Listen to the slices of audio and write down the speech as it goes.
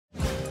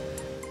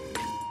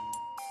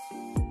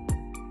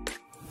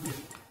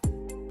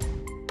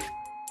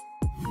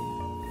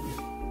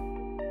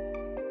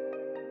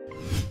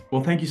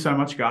Well, thank you so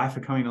much, Guy,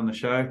 for coming on the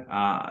show.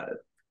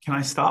 Can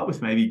I start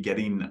with maybe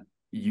getting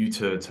you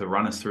to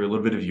run us through a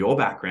little bit of your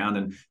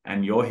background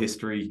and your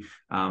history,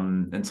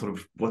 and sort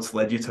of what's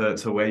led you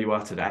to where you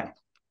are today?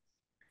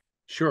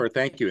 Sure,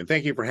 thank you. And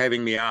thank you for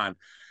having me on.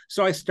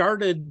 So I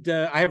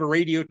have a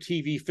radio,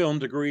 TV, film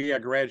degree. I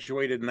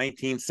graduated in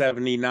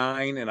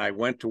 1979, and I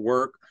went to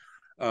work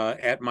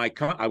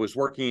I was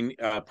working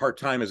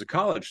part-time as a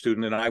college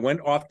student, and I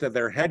went off to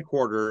their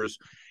headquarters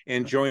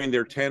and joined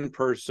their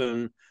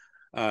 10-person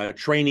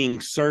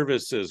training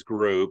services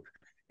group,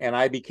 and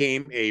I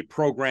became a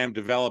program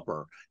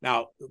developer.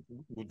 Now,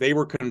 they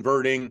were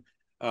converting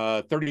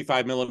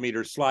 35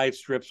 millimeter slide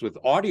strips with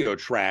audio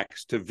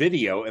tracks to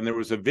video, and there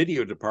was a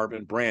video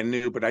department brand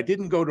new, but I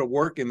didn't go to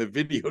work in the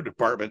video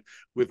department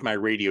with my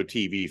radio,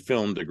 TV,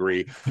 film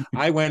degree.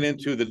 I went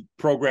into the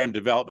program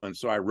development,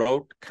 so I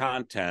wrote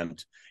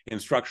content,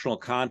 instructional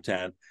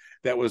content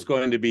that was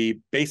going to be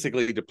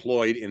basically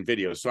deployed in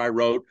video. So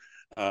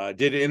I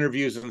did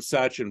interviews and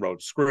such, and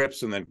wrote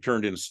scripts, and then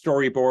turned in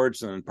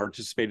storyboards and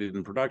participated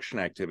in production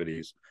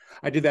activities.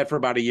 I did that for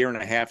about a year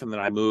and a half, and then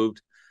I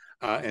moved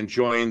and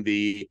joined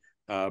the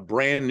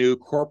brand new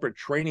corporate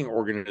training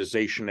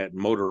organization at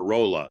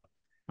Motorola.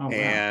 Oh, wow.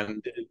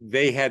 And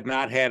they had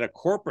not had a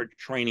corporate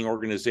training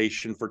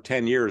organization for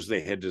 10 years.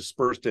 They had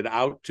dispersed it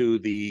out to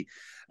the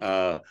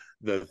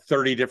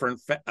 30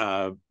 different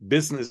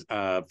business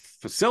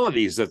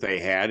facilities that they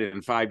had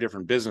in 5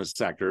 different business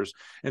sectors.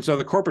 And so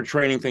the corporate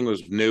training thing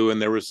was new,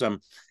 and there was some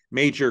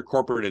major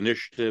corporate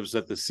initiatives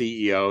that the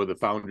CEO, the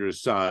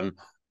founder's son,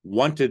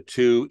 wanted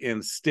to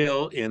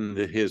instill in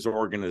his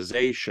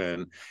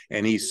organization,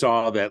 and he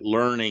saw that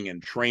learning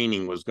and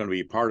training was going to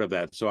be part of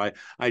that. So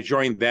I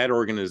joined that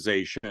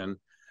organization.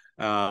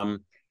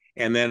 And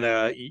then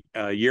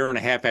a year and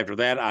a half after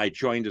that, I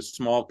joined a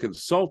small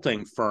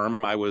consulting firm.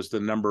 I was the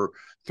number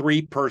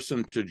 3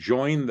 person to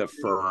join the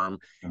firm.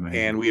 Amazing.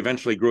 And we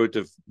eventually grew it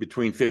to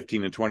between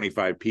 15 and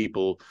 25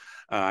 people.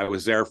 I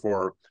was there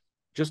for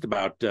just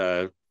about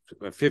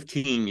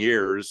 15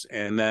 years,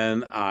 and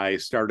then I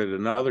started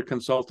another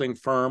consulting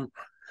firm.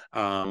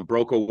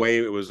 Broke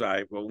away.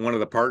 One of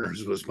the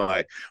partners was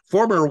my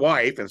former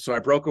wife, and so I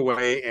broke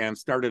away and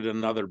started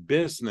another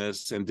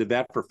business and did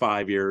that for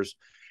 5 years.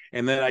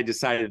 And then I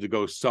decided to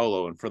go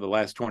solo, and for the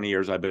last 20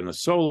 years, I've been a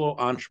solo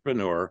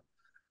entrepreneur.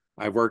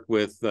 I've worked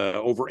with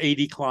over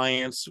 80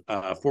 clients,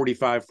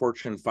 45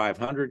 Fortune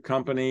 500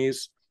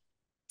 companies.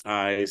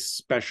 I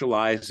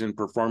specialize in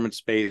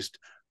performance-based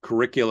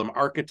curriculum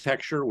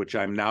architecture, which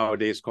I'm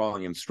nowadays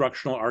calling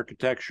instructional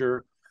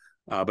architecture,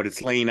 but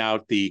it's laying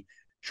out the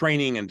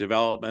training and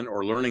development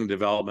or learning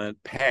development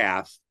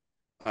path,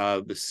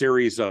 the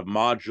series of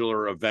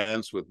modular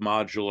events with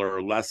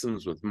modular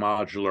lessons with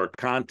modular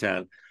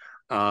content,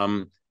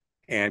 and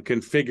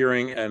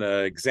configuring an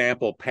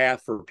example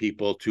path for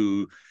people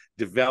to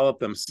develop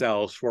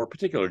themselves for a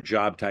particular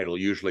job title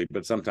usually,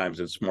 but sometimes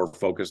it's more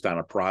focused on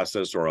a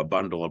process or a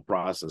bundle of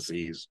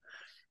processes.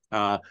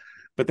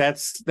 But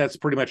that's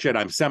pretty much it.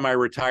 I'm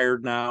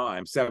semi-retired now.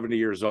 I'm 70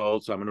 years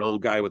old, so I'm an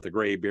old guy with a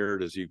gray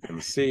beard, as you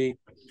can see.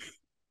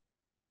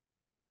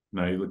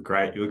 No, you look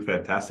great. You look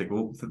fantastic.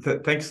 Well,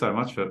 thanks so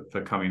much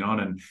for coming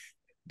on. And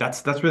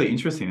that's really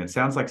interesting. It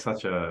sounds like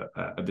such a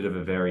bit of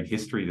a varied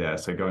history there.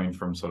 So going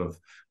from sort of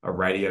a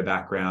radio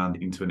background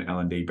into an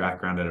L&D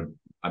background at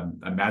I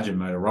imagine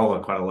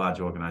Motorola, quite a large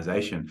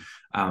organization.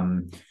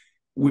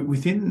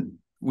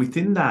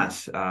 Within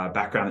that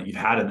background that you've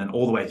had, and then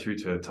all the way through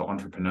to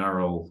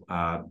entrepreneurial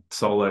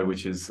solo,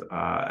 which is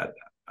I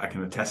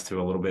can attest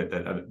to a bit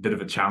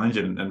of a challenge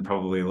and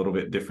probably a little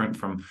bit different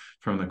from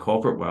the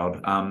corporate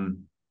world.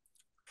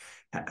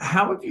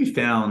 How have you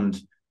found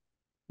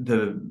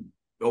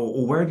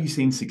or where have you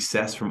seen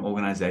success from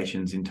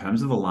organizations in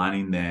terms of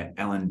aligning their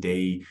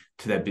L&D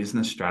to their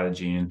business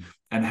strategy?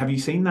 And have you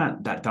seen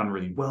that done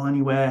really well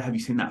anywhere? Have you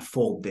seen that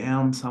fall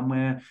down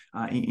somewhere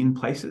in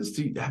places?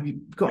 Have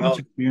you got much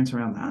experience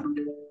around that?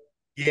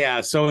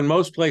 Yeah, so in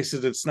most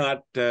places it's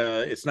not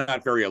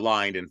very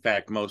aligned. In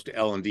fact, most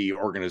L&D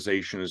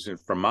organizations,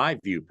 from my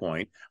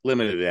viewpoint,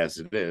 limited as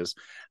it is,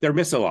 they're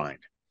misaligned.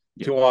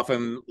 Yep. Too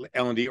often,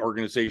 L&D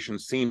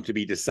organizations seem to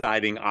be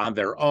deciding on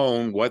their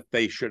own what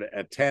they should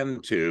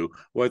attend to,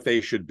 what they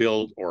should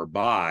build or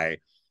buy,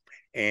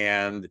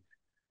 and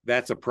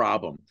that's a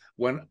problem.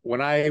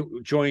 When I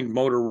joined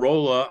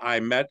Motorola, I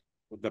met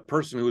the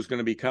person who was going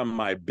to become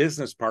my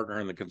business partner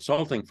in the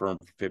consulting firm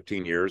for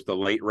 15 years, the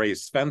late Ray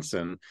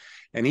Svensson,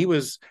 and he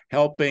was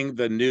helping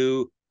the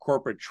new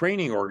corporate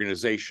training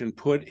organization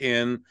put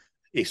in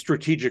a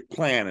strategic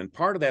plan. And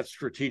part of that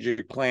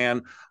strategic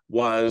plan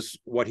was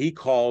what he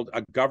called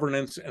a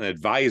governance and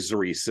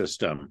advisory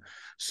system.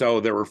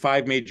 So there were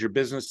 5 major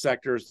business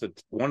sectors that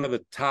one of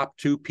the top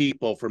 2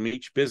 people from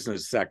each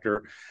business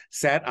sector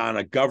sat on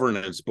a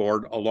governance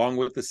board along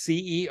with the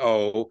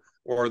CEO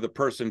or the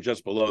person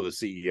just below the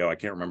CEO. I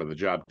can't remember the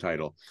job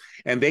title.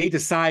 And they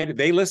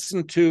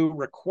listened to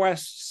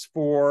requests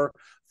for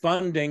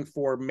funding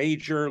for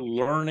major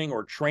learning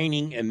or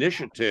training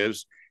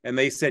initiatives, and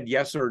they said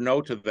yes or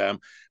no to them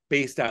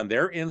based on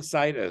their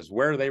insight as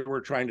where they were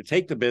trying to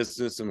take the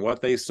business and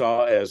what they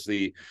saw as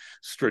the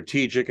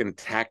strategic and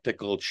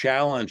tactical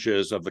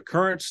challenges of the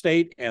current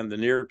state and the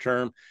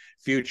near-term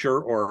future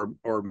or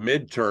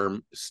midterm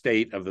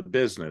state of the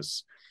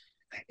business.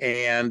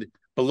 And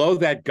below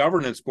that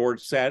governance board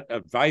sat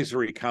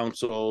advisory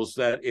councils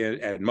that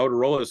at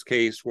Motorola's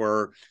case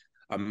were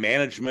a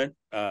management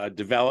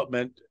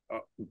development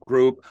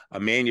group, a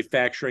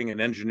manufacturing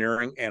and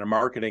engineering, and a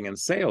marketing and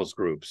sales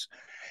groups.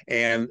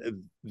 And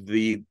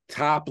the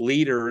top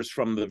leaders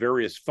from the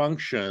various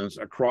functions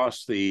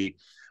across the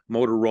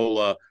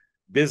Motorola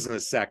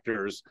business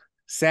sectors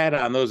sat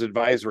on those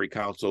advisory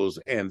councils,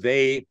 and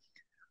they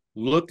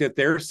looked at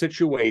their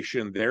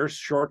situation, their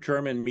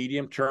short-term and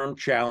medium-term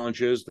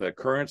challenges, the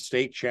current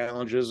state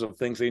challenges of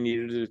things they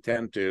needed to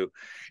attend to,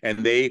 and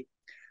they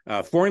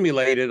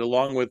formulated,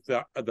 along with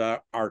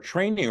our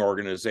training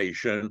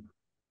organization,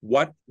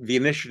 what the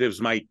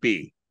initiatives might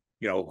be.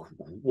 You know,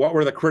 what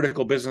were the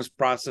critical business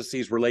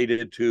processes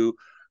related to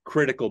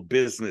critical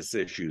business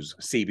issues,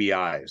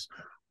 CBIs?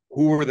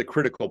 Who were the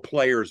critical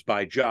players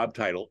by job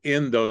title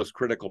in those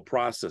critical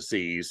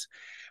processes?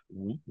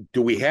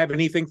 Do we have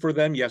anything for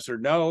them? Yes or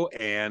no?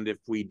 And if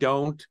we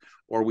don't,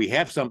 or we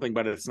have something,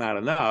 but it's not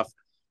enough,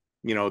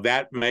 you know,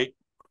 that might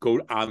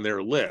go on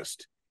their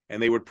list.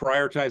 And they would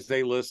prioritize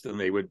their list, and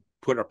they would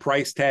put a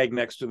price tag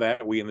next to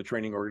that. We in the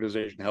training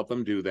organization help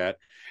them do that.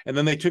 And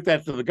then they took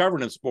that to the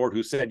governance board,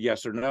 who said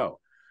yes or no.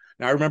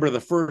 Now, I remember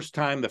the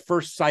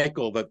first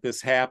cycle that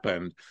this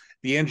happened,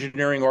 the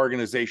engineering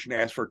organization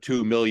asked for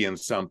 2 million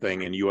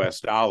something in US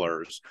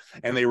dollars,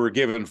 and they were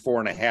given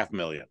 4.5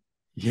 million.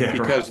 Yeah,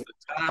 because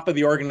the top of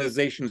the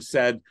organization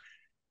said,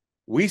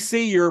 we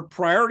see your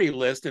priority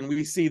list and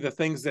we see the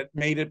things that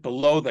made it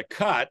below the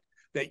cut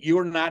that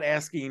you're not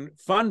asking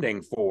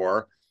funding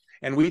for.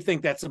 And we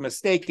think that's a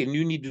mistake, and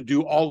you need to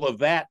do all of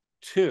that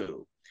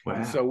too. Wow.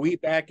 And so we,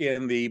 back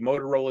in the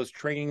Motorola's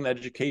Training and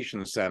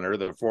Education Center,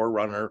 the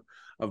forerunner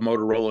of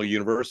Motorola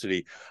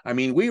University, I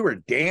mean, we were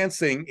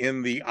dancing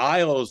in the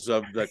aisles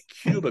of the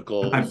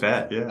cubicles. I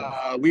bet,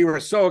 yeah. We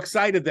were so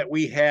excited that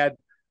we had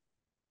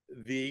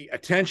the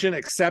attention,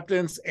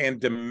 acceptance, and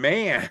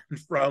demand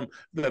from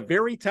the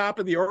very top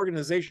of the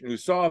organization, who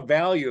saw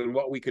value in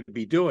what we could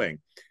be doing.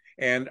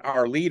 And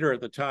our leader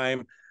at the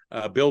time,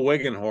 Bill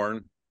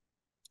Wiggenhorn,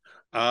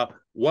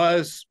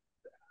 was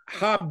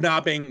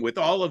hobnobbing with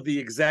all of the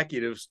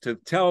executives to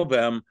tell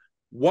them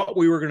what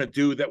we were going to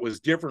do that was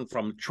different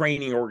from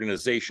training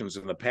organizations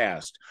in the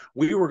past.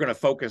 We were going to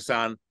focus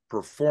on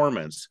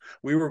performance.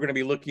 We were going to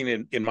be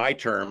looking in my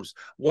terms,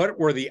 what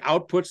were the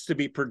outputs to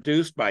be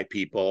produced by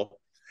people,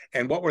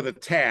 and what were the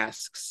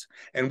tasks,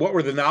 and what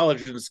were the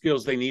knowledge and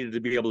skills they needed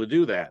to be able to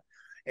do that.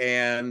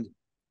 And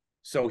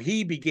so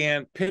he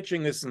began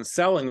pitching this and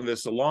selling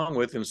this, along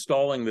with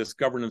installing this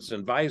governance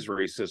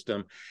advisory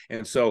system.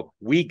 And so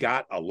we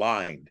got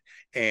aligned,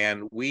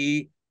 and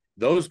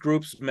those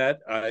groups met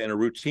in a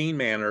routine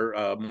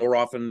manner, more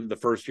often the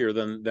first year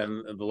than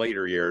the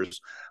later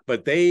years,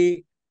 but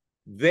they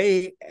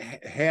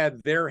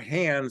had their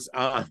hands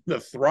on the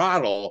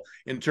throttle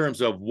in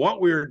terms of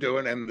what we were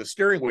doing and the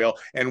steering wheel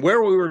and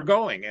where we were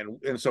going.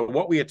 And so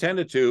what we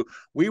attended to,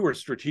 we were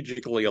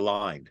strategically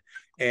aligned.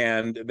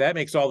 And that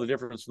makes all the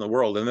difference in the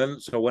world. And then,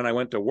 so when I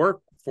went to work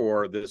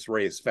for this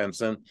Ray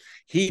Svensson,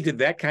 he did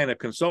that kind of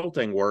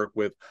consulting work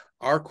with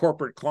our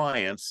corporate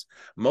clients,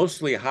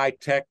 mostly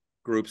high-tech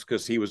groups,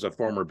 because he was a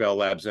former Bell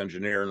Labs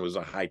engineer and was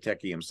a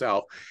high-techie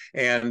himself.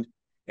 And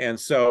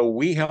so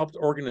we helped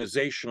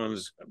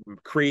organizations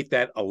create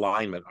that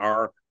alignment.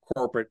 Our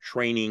corporate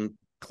training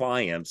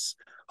clients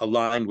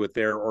aligned with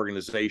their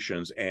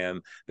organizations,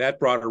 and that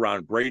brought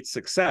around great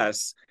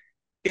success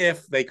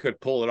if they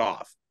could pull it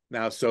off.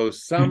 Now, so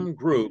some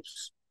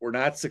groups were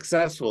not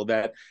successful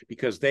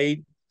because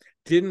they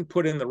didn't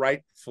put in the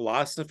right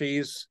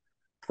philosophies,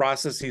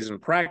 processes,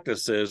 and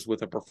practices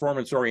with a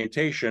performance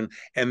orientation,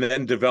 and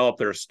then develop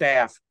their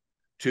staff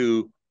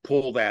to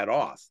pull that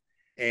off.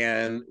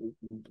 And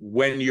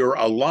when you're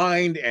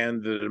aligned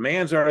and the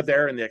demands are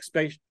there and the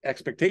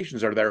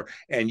expectations are there,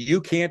 and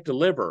you can't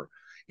deliver,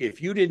 if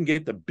you didn't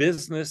get the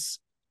business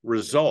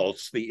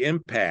results, the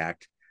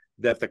impact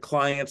that the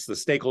clients, the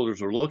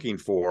stakeholders were looking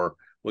for,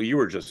 well, you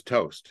were just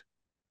toast.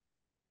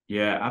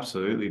 Yeah,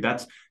 absolutely.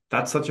 That's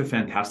such a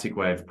fantastic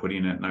way of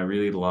putting it. And I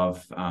really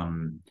love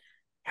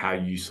how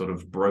you sort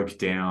of broke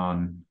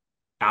down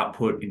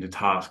output into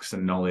tasks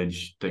and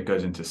knowledge that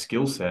goes into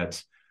skill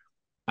sets.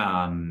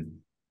 Have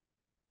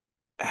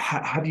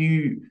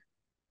you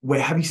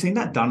seen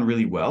that done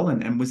really well?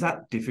 And was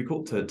that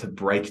difficult to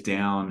break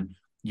down,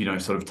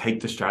 sort of take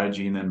the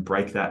strategy and then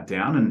break that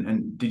down?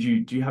 And do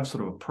you have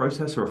sort of a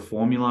process or a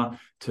formula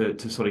to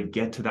sort of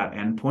get to that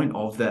endpoint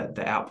of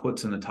the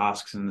outputs and the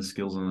tasks and the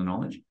skills and the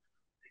knowledge?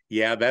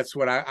 Yeah, that's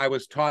what I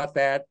was taught,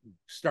 that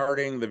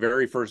starting the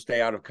very first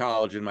day out of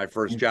college in my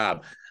first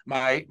job.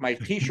 My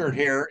t-shirt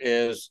here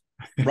is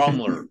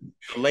Rumler,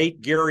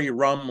 late Gary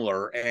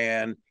Rumler.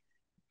 And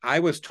I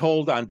was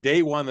told on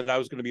day one that I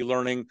was going to be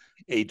learning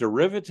a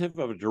derivative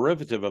of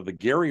the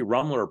Gary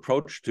Rumler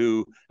approach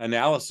to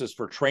analysis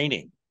for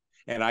training.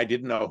 And I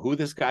didn't know who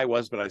this guy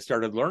was, but I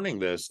started learning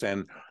this.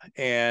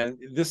 And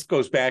this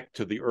goes back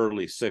to the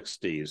early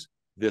 60s,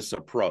 this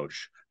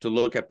approach to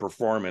look at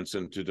performance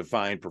and to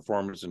define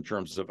performance in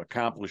terms of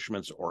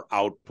accomplishments or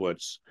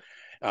outputs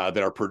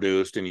that are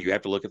produced. And you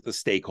have to look at the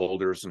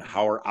stakeholders and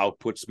how are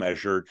outputs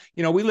measured.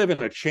 You know, we live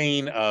in a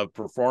chain of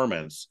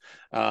performance.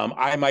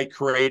 I might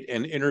create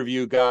an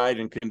interview guide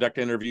and conduct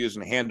interviews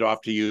and hand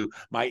off to you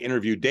my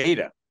interview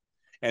data.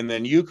 And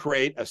then you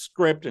create a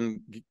script and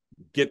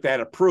get that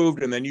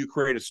approved. And then you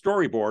create a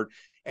storyboard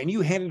and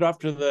you hand it off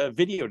to the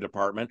video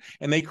department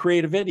and they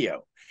create a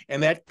video.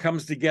 And that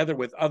comes together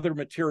with other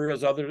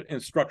materials, other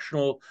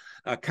instructional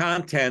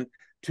content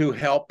to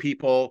help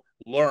people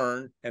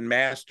learn and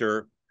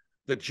master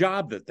the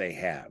job that they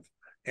have.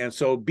 And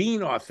so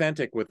being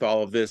authentic with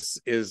all of this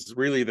is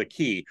really the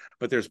key.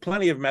 But there's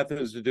plenty of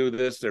methods to do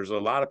this. There's a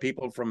lot of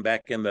people from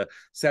back in the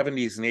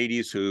 70s and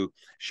 80s who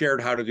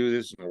shared how to do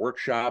this in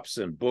workshops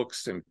and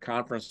books and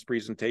conference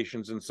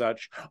presentations and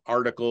such,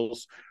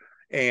 articles.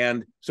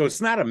 And so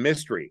it's not a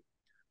mystery,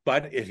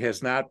 but it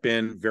has not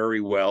been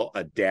very well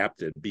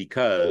adapted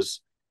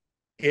because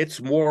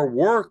it's more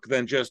work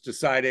than just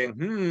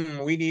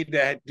deciding, we need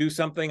to do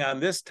something on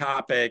this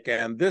topic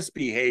and this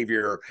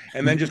behavior,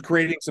 and then just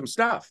creating some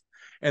stuff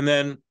and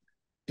then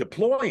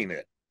deploying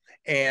it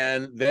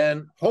and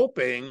then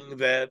hoping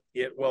that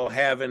it will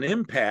have an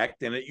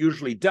impact, and it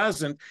usually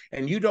doesn't.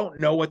 And you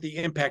don't know what the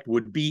impact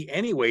would be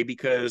anyway,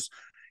 because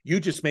you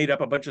just made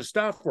up a bunch of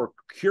stuff or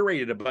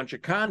curated a bunch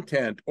of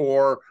content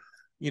or,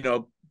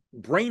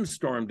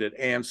 brainstormed it.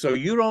 And so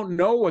you don't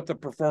know what the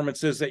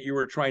performance is that you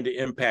were trying to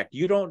impact.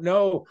 You don't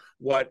know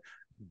what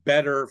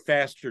better,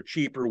 faster,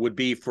 cheaper would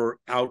be for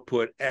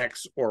output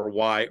X or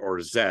Y or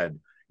Z.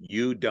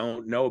 You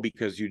don't know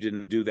because you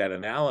didn't do that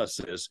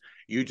analysis.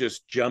 You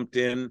just jumped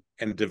in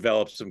and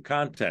developed some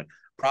content.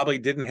 Probably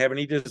didn't have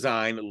any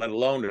design, let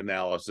alone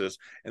analysis.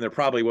 And there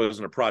probably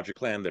wasn't a project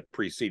plan that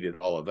preceded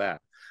all of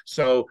that.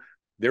 So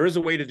there is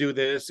a way to do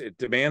this. It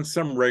demands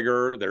some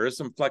rigor. There is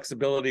some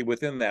flexibility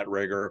within that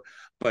rigor,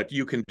 but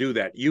you can do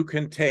that. You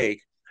can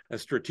take a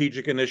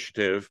strategic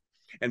initiative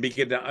and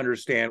begin to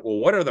understand, well,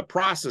 what are the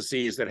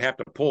processes that have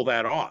to pull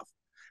that off?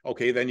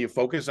 Okay, then you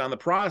focus on the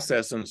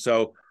process. And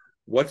so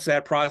what's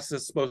that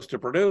process supposed to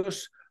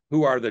produce?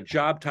 Who are the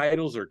job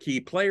titles or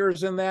key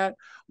players in that?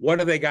 What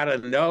do they got to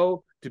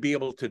know to be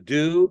able to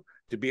do,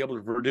 to be able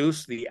to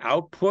produce the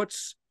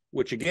outputs,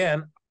 which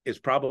again is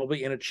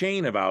probably in a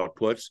chain of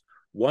outputs.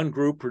 One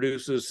group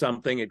produces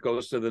something, it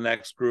goes to the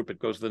next group, it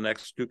goes to the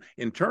next group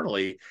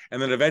internally,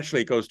 and then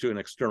eventually it goes to an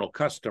external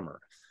customer.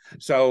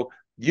 So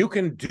you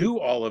can do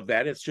all of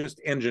that. It's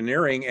just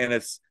engineering, and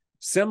it's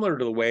similar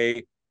to the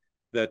way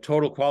the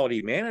total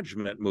quality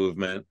management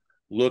movement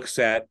looks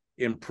at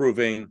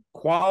improving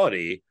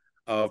quality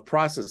of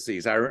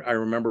processes. I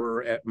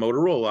remember at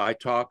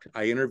Motorola,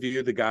 I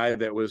interviewed the guy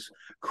that was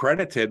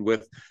credited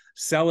with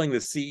selling the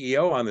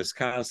CEO on this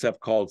concept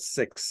called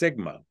Six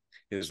Sigma.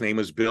 His name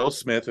was Bill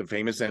Smith, a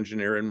famous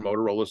engineer in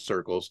Motorola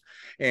circles.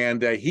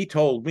 And he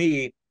told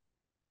me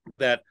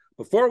that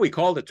before we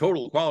called it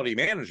total quality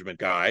management,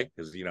 Guy,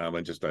 because,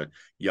 I'm just a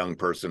young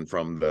person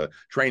from the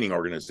training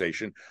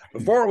organization.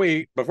 Before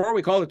we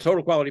called it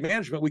total quality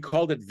management, we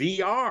called it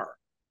VR,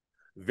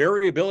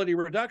 variability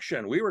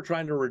reduction. We were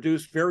trying to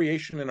reduce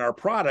variation in our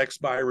products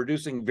by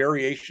reducing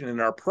variation in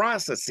our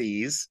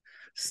processes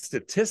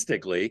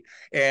statistically.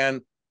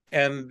 And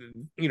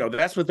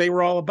that's what they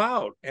were all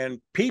about. And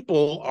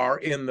people are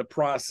in the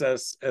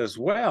process as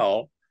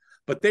well,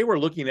 but they were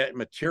looking at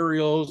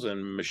materials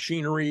and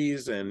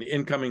machineries and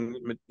incoming,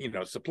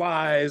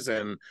 supplies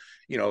and,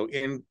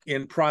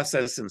 in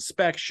process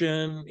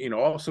inspection,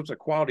 all sorts of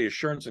quality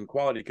assurance and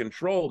quality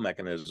control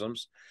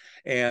mechanisms.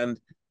 And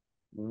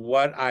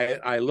what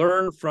I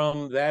learned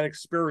from that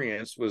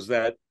experience was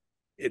that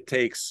it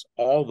takes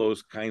all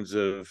those kinds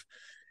of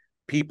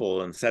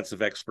people and sets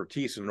of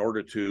expertise in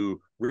order to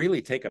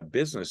really take a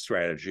business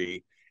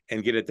strategy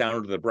and get it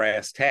down to the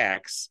brass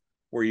tacks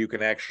where you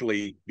can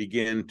actually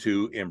begin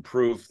to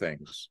improve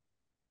things.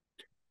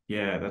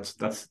 Yeah, that's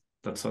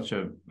such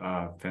a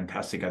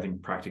fantastic, I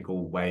think,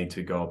 practical way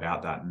to go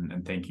about that.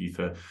 And thank you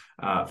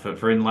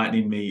for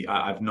enlightening me.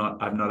 I've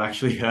not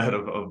actually heard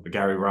of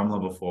Gary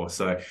Rumler before,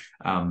 so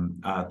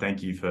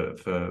thank you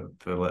for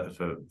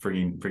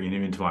bringing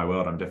him into my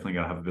world. I'm definitely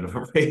going to have a bit of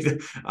a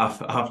read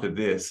after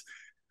this.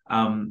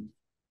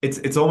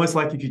 It's almost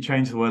like if you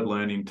change the word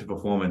learning to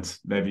performance,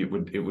 maybe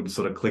it would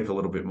sort of click a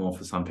little bit more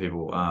for some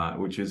people,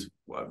 which is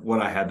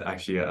what I had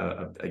actually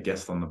a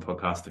guest on the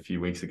podcast a few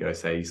weeks ago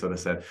say. He sort of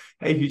said,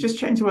 hey, if you just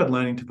change the word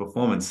learning to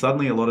performance,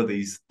 suddenly a lot of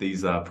these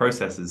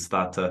processes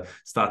start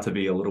to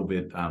be a little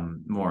bit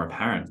more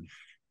apparent.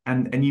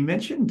 And you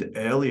mentioned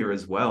earlier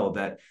as well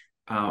that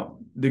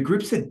the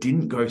groups that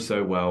didn't go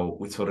so well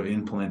with sort of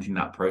implementing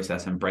that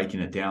process and breaking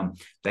it down,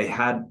 they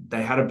had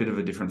a bit of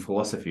a different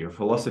philosophy or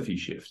philosophy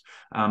shift.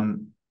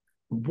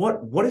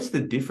 what is the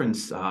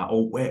difference,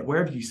 or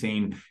where have you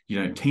seen,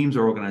 teams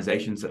or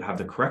organizations that have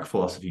the correct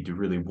philosophy do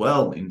really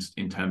well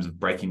in terms of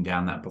breaking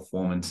down that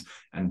performance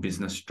and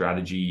business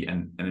strategy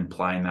and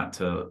applying that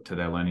to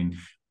their learning,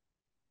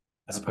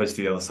 as opposed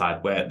to the other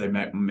side where they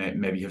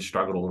maybe have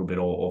struggled a little bit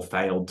or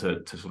failed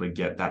to sort of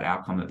get that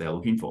outcome that they're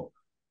looking for?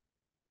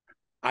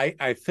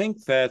 I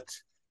think that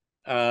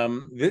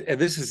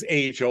this is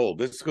age old.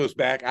 This goes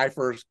back. I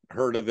first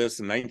heard of this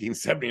in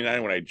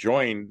 1979 when I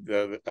joined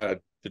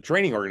the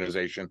training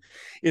organization.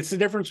 It's the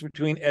difference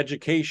between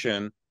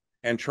education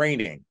and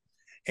training.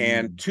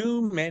 And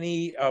too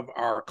many of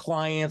our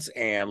clients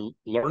and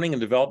learning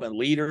and development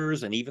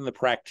leaders and even the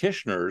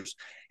practitioners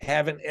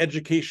have an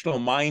educational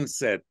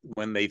mindset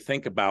when they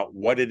think about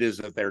what it is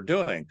that they're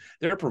doing.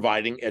 They're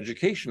providing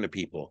education to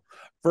people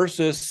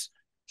versus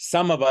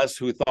some of us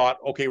who thought,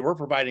 okay, we're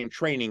providing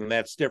training, and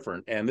that's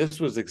different. And this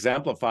was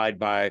exemplified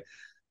by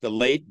the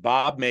late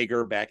Bob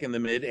Mager back in the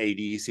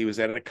mid-'80s. He was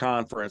at a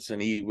conference,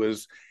 and he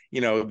was,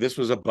 this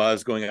was a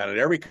buzz going on at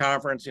every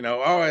conference,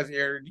 oh,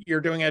 you're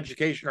doing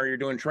education or you're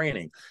doing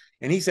training.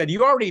 And he said,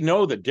 you already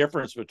know the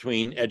difference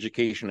between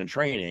education and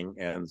training.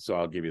 And so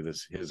I'll give you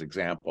his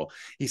example.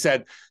 He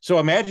said, so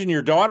imagine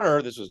your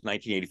daughter, this was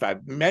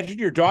 1985, imagine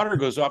your daughter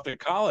goes off to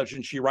college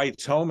and she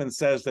writes home and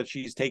says that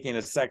she's taking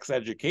a sex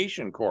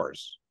education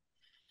course.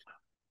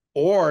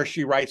 Or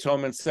she writes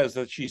home and says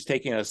that she's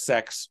taking a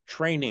sex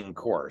training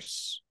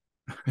course.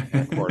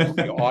 And of course,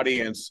 the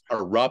audience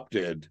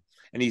erupted.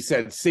 And he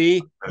said,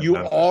 see, you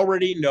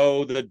already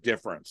know the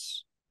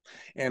difference.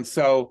 And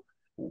so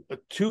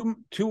too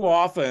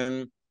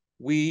often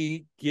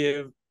we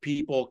give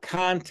people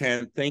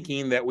content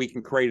thinking that we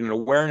can create an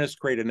awareness,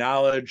 create a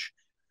knowledge,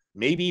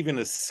 maybe even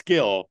a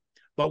skill,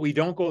 but we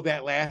don't go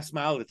that last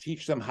mile to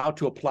teach them how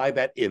to apply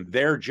that in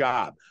their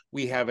job.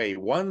 We have a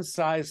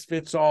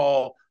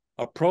one-size-fits-all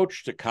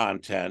approach to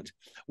content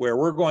where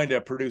we're going to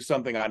produce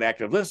something on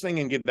active listening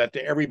and give that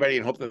to everybody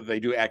and hope that they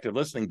do active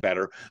listening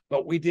better.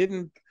 But we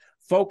didn't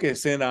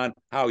focus in on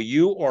how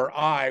you or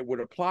I would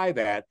apply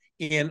that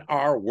in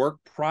our work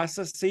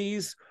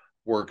processes,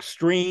 work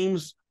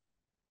streams,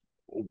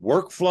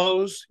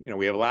 workflows.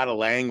 We have a lot of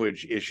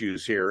language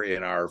issues here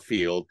in our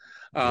field.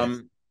 Yes.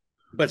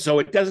 But so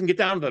it doesn't get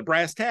down to the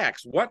brass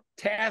tacks. What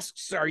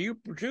tasks are you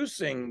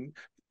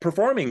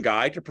performing,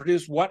 Guy, to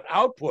produce what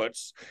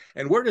outputs,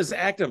 and where does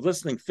active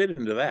listening fit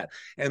into that?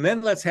 And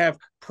then let's have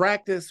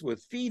practice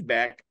with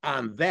feedback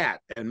on that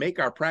and make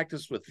our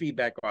practice with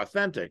feedback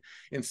authentic.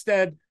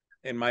 Instead,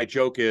 and my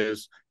joke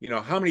is,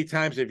 how many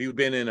times have you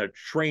been in a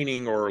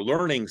training or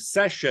learning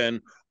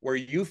session where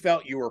you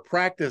felt you were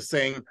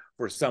practicing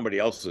for somebody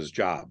else's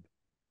job?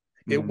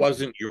 Mm-hmm. It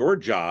wasn't your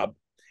job,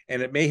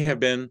 and it may have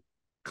been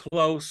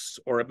close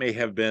or it may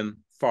have been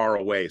far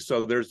away.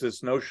 So there's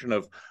this notion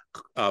of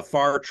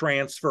far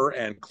transfer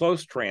and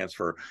close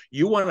transfer.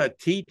 You want to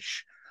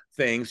teach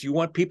things, you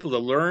want people to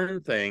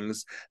learn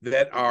things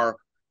that are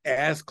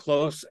as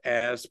close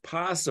as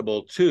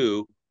possible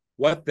to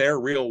what their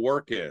real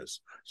work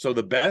is. So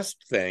the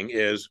best thing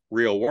is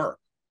real work.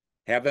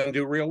 Have them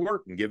do real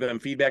work and give them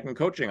feedback and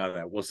coaching on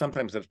that. Well,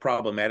 sometimes that's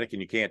problematic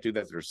and you can't do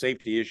that. There's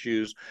safety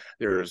issues.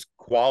 There's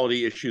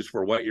quality issues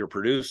for what you're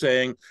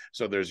producing.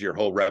 So there's your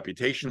whole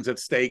reputation's at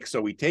stake.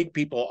 So we take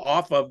people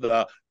off of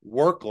the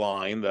work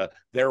line,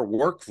 their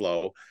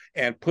workflow,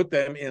 and put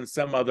them in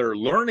some other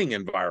learning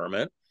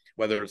environment,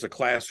 whether it's a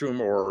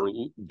classroom or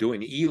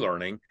doing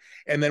e-learning,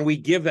 and then we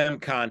give them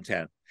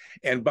content.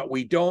 But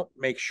we don't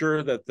make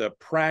sure that the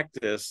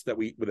practice that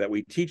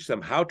we teach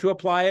them how to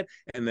apply it,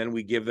 and then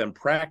we give them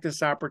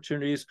practice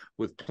opportunities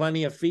with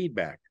plenty of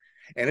feedback.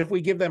 And if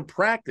we give them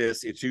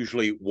practice, it's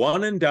usually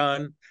one and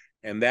done,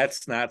 and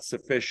that's not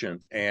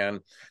sufficient.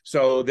 And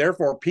so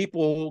therefore,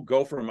 people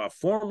go from a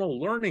formal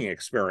learning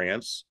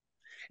experience,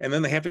 and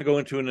then they have to go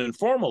into an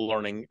informal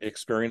learning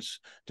experience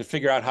to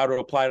figure out how to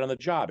apply it on the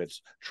job.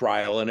 It's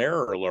trial and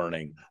error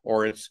learning,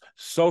 or it's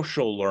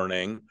social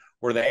learning,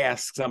 where they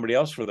ask somebody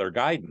else for their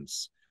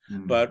guidance.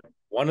 Mm-hmm. But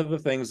one of the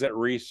things that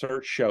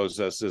research shows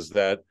us is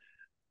that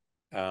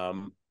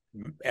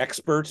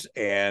experts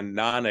and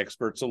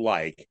non-experts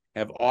alike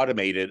have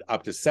automated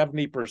up to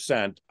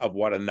 70% of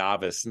what a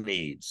novice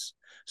needs.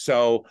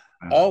 So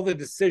all the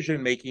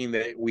decision-making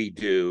that we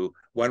do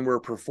when we're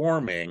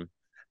performing,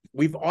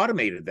 we've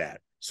automated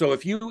that. So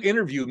if you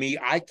interview me,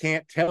 I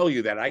can't tell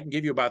you that. I can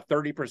give you about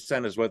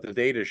 30% is what the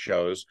data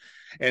shows.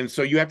 And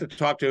so you have to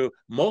talk to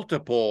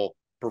multiple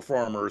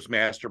performers,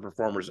 master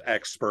performers,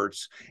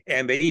 experts,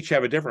 and they each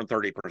have a different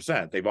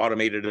 30%. They've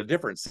automated a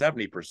different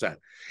 70%.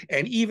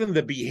 And even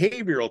the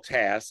behavioral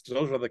tasks,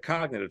 those are the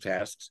cognitive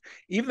tasks,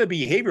 even the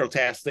behavioral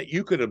tasks that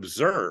you could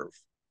observe,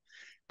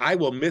 I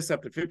will miss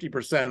up to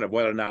 50% of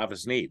what a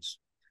novice needs,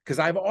 because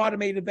I've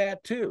automated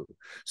that too.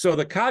 So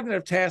the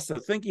cognitive tasks, the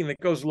thinking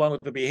that goes along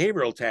with the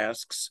behavioral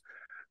tasks,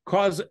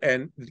 cause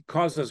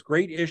us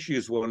great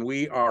issues when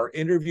we are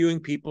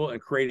interviewing people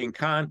and creating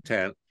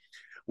content.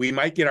 We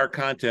might get our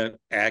content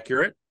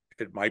accurate,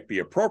 it might be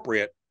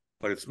appropriate,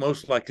 but it's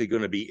most likely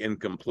going to be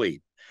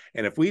incomplete.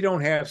 And if we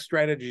don't have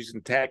strategies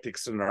and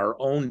tactics in our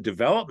own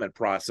development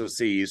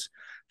processes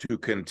to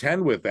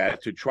contend with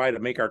that, to try to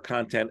make our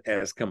content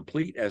as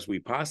complete as we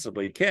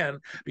possibly can,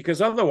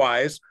 because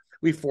otherwise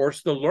we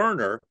force the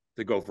learner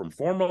to go from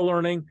formal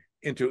learning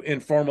into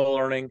informal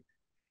learning.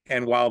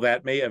 And while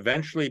that may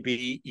eventually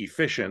be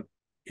efficient,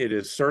 it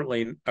is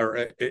certainly,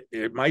 or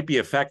it might be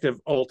effective.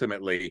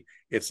 Ultimately,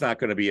 it's not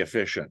going to be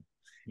efficient.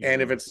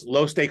 And if it's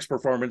low stakes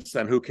performance,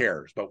 then who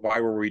cares? But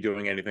why were we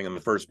doing anything in the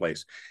first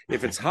place?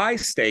 If it's high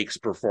stakes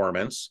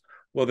performance,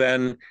 well,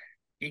 then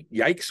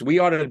yikes, we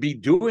ought to be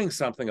doing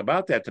something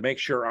about that to make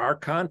sure our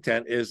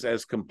content is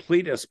as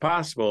complete as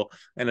possible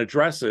and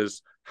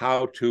addresses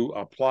how to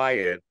apply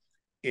it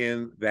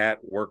in that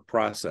work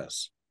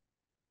process.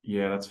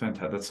 Yeah, that's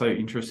fantastic. That's so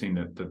interesting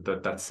that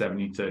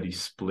 70-30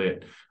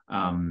 split.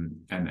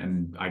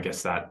 And I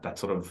guess that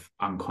sort of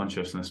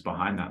unconsciousness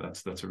behind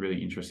that's a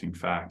really interesting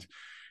fact.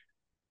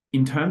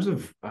 In terms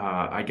of,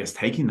 I guess,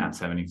 taking that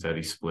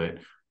 70-30 split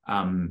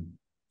and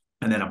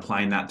then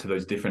applying that to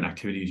those different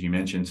activities you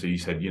mentioned. So you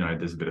said,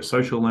 there's a bit of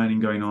social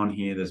learning going on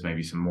here. There's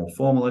maybe some more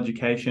formal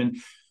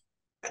education.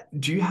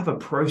 Do you have a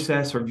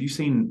process, or have you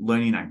seen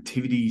learning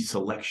activity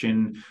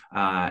selection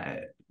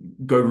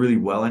go really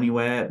well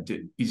anywhere?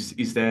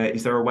 Is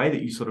there a way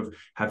that you sort of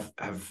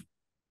have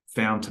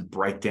found to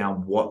break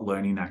down what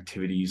learning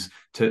activities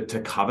to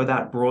cover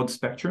that broad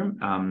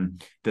spectrum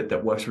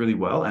that works really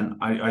well? And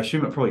I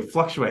assume it probably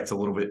fluctuates a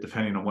little bit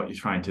depending on what you're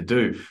trying to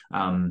do.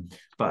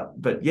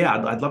 But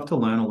yeah, I'd love to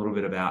learn a little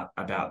bit about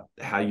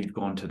how you've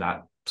gone to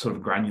that sort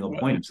of granular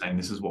point of saying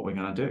this is what we're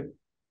going to do.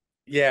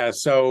 Yeah.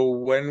 So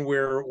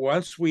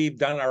once we've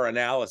done our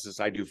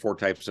analysis, I do 4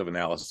 types of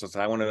analysis.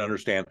 I want to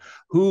understand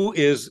who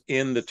is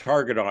in the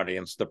target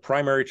audience, the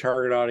primary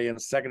target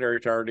audience,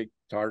 secondary target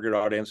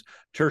audience,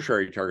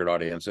 tertiary target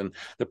audience. And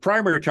the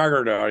primary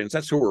target audience,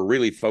 that's who we're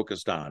really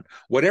focused on.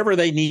 Whatever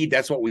they need,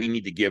 that's what we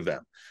need to give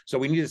them. So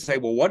we need to say,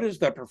 well, what is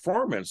the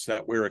performance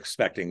that we're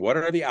expecting? What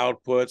are the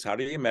outputs? How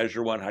do you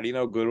measure one? How do you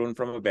know a good one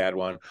from a bad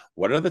one?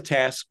 What are the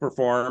tasks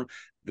performed?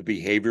 The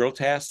behavioral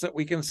tasks that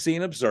we can see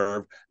and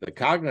observe, the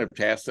cognitive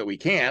tasks that we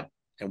can't,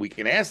 and we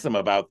can ask them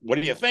about, what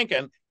are you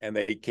thinking? And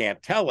they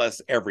can't tell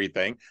us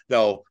everything.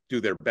 They'll do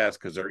their best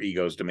because their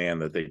egos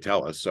demand that they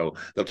tell us. So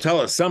they'll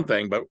tell us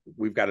something, but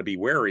we've got to be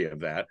wary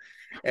of that.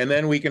 And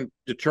then we can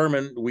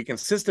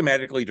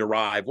systematically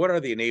derive what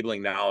are the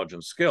enabling knowledge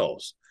and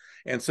skills.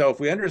 And so if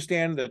we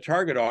understand the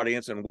target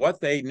audience and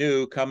what they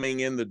knew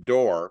coming in the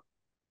door,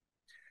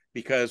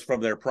 because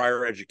from their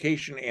prior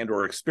education and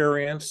or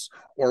experience,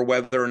 or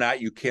whether or not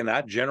you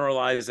cannot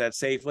generalize that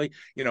safely,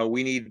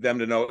 we need them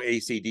to know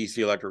AC/DC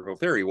electrical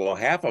theory. Well,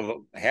 half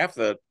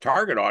the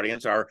target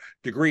audience are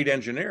degreed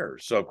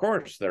engineers, so of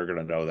course they're going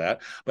to know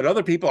that. But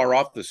other people are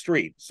off the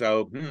street,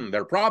 so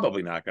they're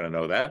probably not going to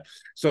know that.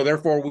 So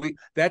therefore,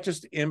 that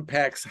just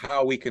impacts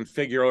how we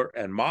configure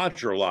and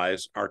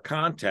modularize our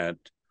content.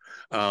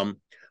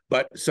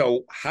 But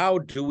so how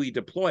do we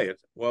deploy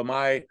it? Well,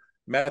 my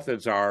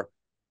methods are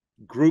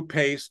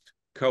group-paced,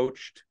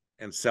 coached,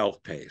 and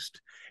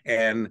self-paced.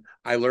 And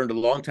I learned a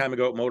long time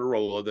ago at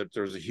Motorola that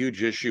there's a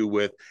huge issue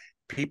with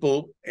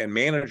people and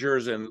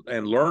managers and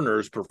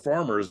learners,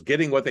 performers,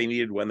 getting what they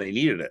needed when they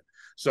needed it.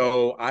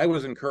 So I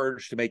was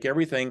encouraged to make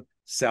everything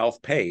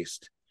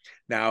self-paced.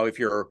 Now, if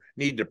you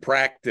need to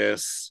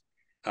practice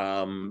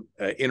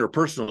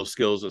interpersonal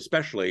skills,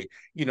 especially,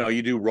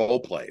 you do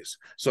role plays.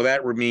 So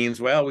that means,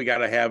 well, we got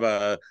to have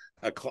a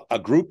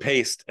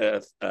group-paced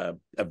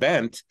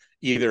event,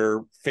 either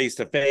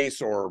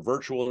face-to-face or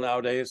virtual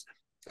nowadays.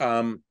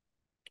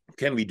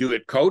 Can we do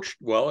it coached?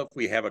 Well, if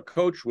we have a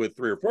coach with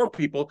 3 or 4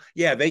 people,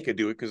 yeah, they could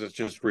do it because it's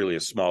just really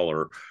a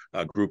smaller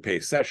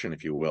group-paced session,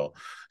 if you will.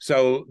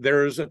 So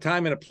there's a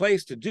time and a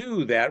place to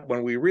do that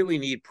when we really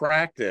need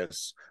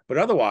practice. But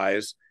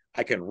otherwise,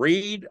 I can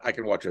read, I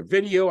can watch a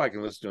video, I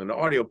can listen to an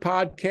audio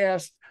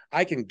podcast,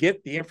 I can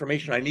get the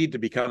information I need to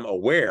become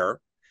aware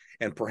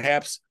and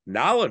perhaps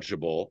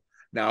knowledgeable.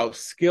 Now,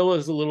 skill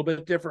is a little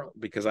bit different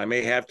because I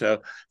may have to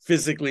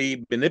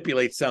physically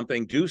manipulate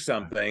something, do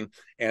something,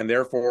 and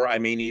therefore I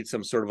may need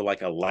some sort of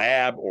like a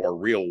lab or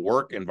real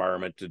work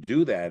environment to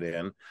do that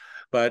in.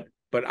 But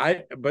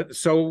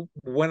so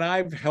when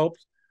I've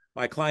helped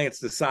my clients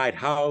decide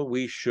how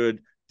we should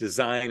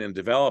design and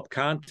develop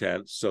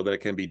content so that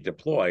it can be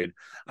deployed,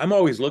 I'm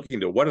always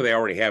looking to what do they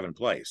already have in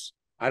place.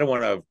 I don't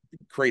want to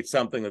create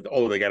something that,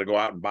 they got to go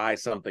out and buy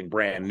something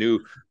brand new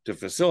to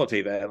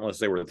facilitate that unless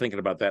they were thinking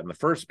about that in the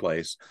first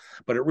place.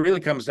 But it really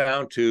comes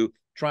down to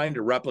trying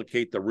to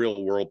replicate the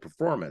real world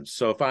performance.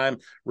 So if I'm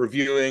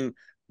reviewing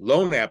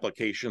loan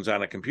applications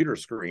on a computer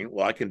screen,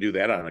 well, I can do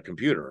that on a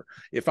computer.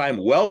 If I'm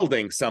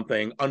welding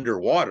something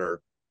underwater,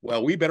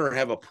 well, we better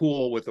have a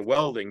pool with a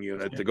welding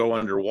unit to go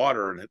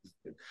underwater and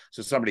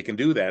so somebody can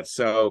do that.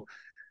 So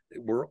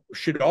we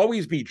should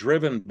always be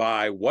driven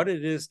by what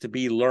it is to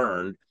be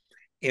learned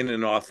in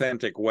an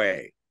authentic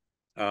way.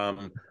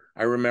 I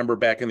remember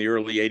back in the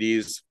early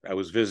 80s, I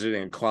was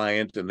visiting a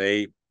client and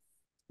they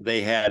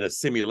they had a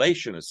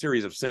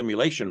series of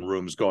simulation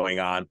rooms going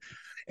on,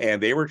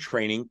 and they were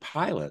training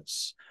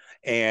pilots.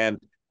 And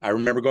I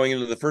remember going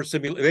into the first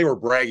simulation, they were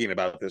bragging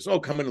about this. Oh,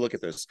 come and look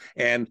at this.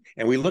 And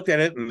we looked at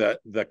it, and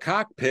the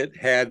cockpit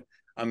had,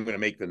 I'm going to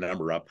make the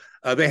number up.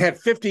 They had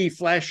 50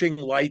 flashing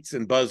lights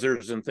and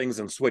buzzers and things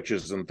and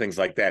switches and things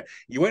like that.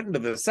 You went into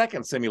the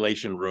second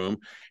simulation room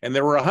and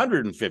there were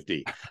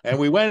 150. And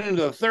we went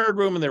into the third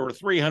room and there were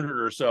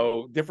 300 or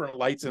so different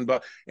lights and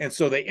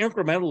so they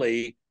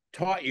incrementally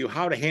taught you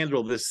how to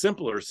handle this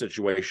simpler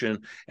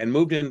situation and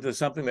moved into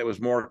something that was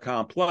more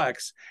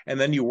complex. And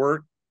then you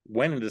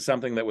went into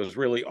something that was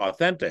really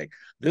authentic.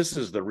 This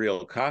is the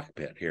real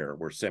cockpit here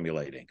we're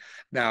simulating.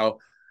 Now,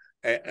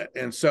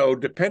 and so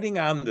depending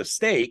on the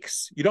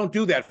stakes, you don't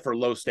do that for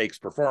low stakes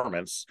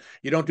performance.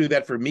 You don't do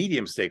that for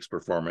medium stakes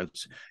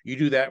performance. You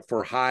do that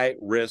for high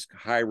risk,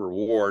 high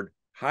reward,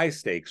 high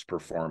stakes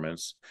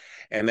performance.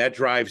 And that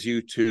drives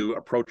you to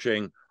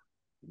approaching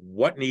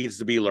what needs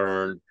to be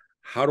learned.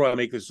 How do I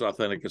make this as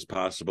authentic as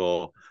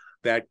possible?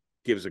 That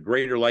gives a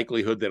greater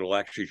likelihood that it'll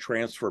actually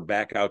transfer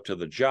back out to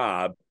the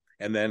job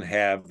and then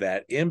have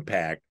that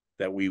impact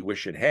that we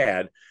wish it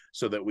had,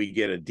 so that we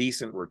get a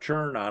decent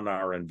return on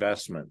our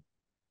investment.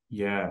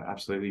 Yeah,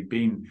 absolutely.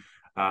 Being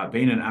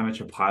an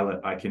amateur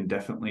pilot, I can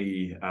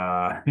definitely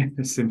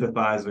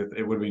sympathize with.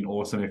 It would have been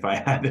awesome if I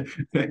had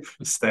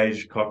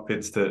stage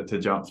cockpits to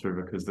jump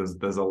through, because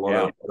there's a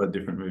lot of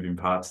different moving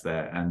parts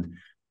there,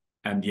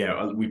 and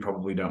yeah, we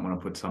probably don't want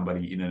to put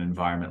somebody in an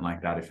environment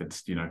like that if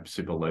it's, you know,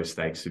 super low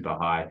stakes, super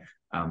high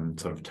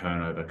sort of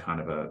turnover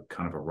kind of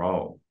a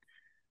role.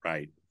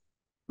 Right.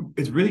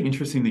 It's really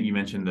interesting that you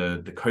mentioned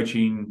the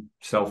coaching,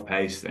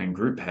 self-paced and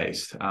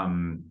group-paced.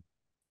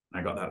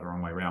 I got that the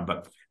wrong way around,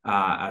 but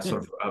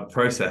sort of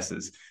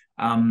processes.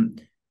 On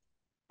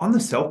the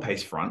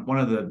self-paced front, one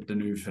of the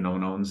new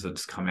phenomenons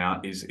that's come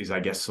out is I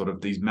guess sort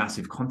of these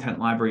massive content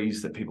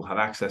libraries that people have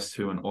access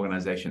to and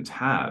organizations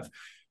have.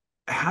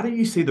 How do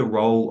you see the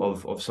role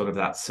of sort of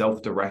that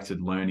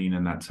self-directed learning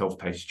and that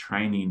self-paced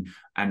training,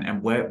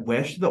 and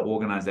where should the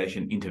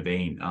organization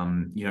intervene?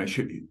 You know,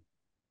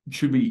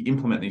 should we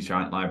implement these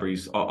giant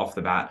libraries off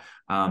the bat?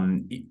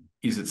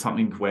 Is it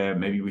something where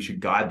maybe we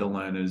should guide the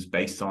learners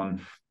based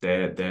on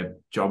their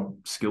job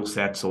skill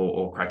sets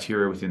or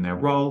criteria within their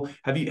role?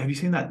 Have you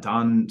seen that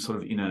done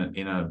sort of in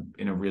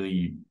a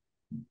really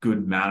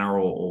good manner,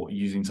 or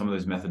using some of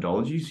those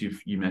methodologies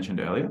you mentioned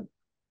earlier?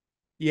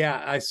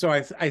 Yeah,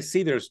 I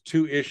see there's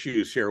two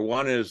issues here.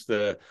 One is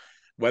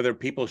whether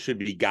people should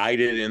be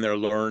guided in their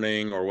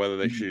learning, or whether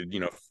they should,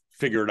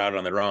 figure it out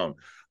on their own.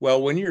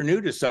 Well, when you're new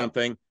to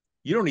something,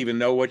 you don't even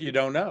know what you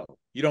don't know.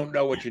 You don't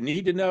know what you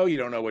need to know. You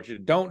don't know what you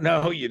don't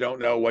know. You don't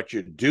know what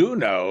you do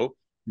know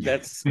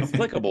that's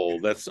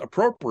applicable, that's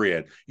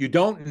appropriate. You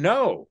don't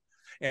know.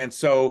 And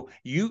so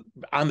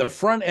on the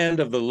front end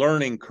of the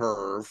learning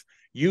curve,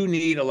 you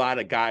need a lot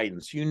of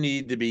guidance. You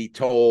need to be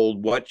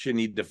told what you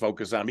need to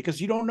focus on,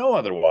 because you don't know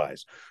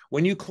otherwise.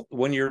 When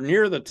you're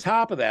near the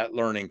top of that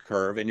learning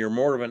curve and you're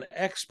more of an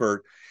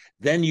expert,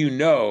 then you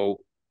know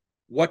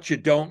what you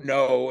don't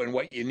know and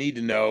what you need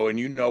to know, and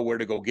you know where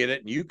to go get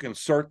it. And you can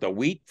sort the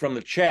wheat from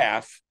the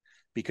chaff,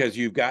 because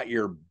you've got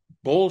your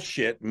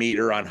bullshit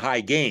meter on high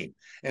gain.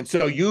 And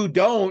so you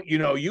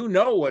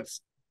know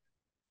what's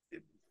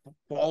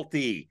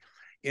faulty,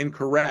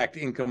 incorrect,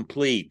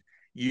 incomplete.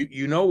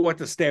 You know what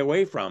to stay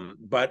away from.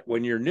 But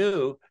when you're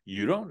new,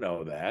 you don't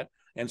know that.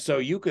 And so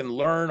you can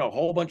learn a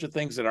whole bunch of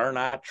things that are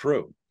not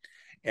true.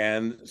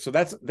 And so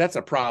that's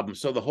a problem.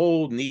 So the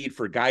whole need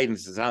for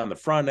guidance is on the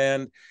front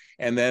end.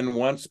 And then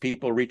once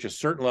people reach a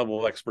certain level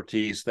of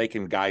expertise, they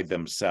can guide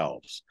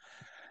themselves.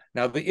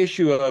 Now, the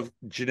issue of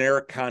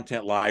generic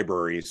content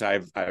libraries,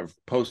 I've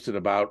posted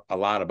a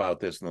lot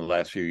about this in the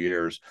last few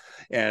years,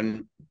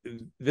 and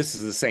this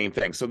is the same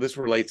thing. So this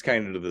relates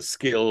kind of to the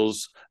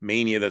skills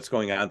mania that's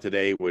going on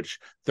today, which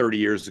 30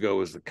 years ago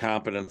was the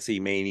competency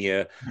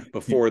mania.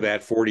 Before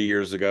that, 40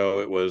 years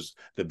ago, it was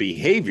the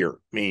behavior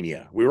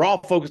mania. We were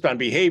all focused on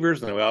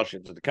behaviors, and then we all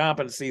shifted to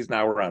competencies.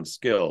 Now we're on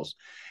skills.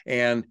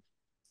 And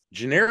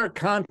generic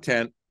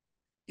content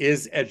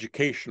is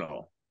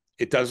educational.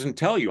 It doesn't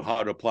tell you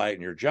how to apply it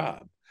in your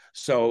job.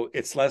 So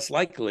it's less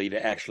likely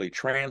to actually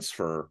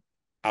transfer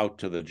out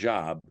to the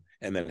job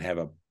and then have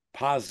a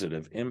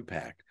positive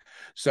impact.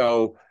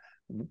 So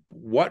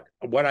what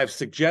I've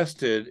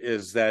suggested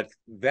is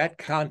that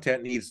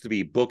content needs to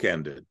be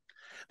bookended.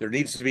 There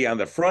needs to be on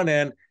the front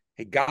end,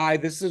 hey, Guy,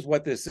 this is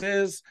what this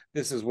is.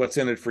 This is what's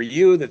in it for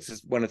you. This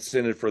is when it's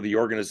in it for the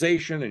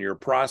organization and your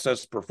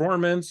process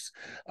performance.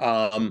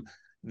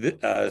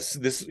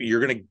 You're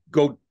going to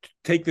go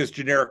take this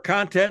generic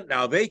content.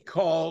 Now they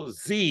call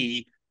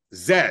Z,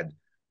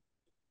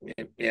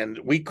 and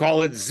we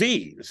call it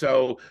Z.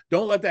 So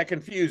don't let that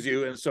confuse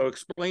you. And so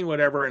explain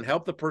whatever and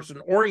help the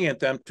person orient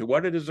them to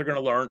what it is they're going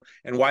to learn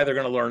and why they're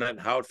going to learn it and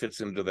how it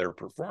fits into their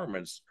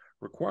performance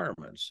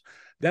requirements.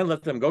 Then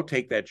let them go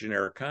take that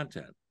generic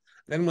content.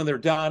 Then when they're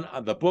done,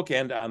 on the book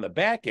end, on the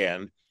back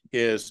end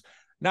is,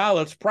 now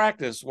let's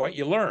practice what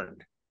you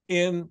learned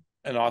in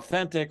an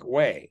authentic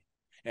way.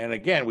 And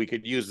again, we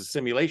could use the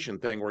simulation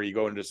thing where you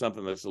go into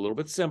something that's a little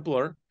bit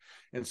simpler.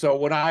 And so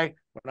when I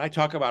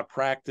talk about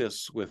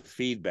practice with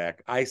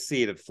feedback, I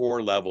see it at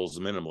 4 levels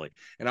minimally.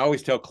 And I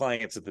always tell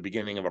clients at the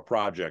beginning of a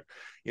project,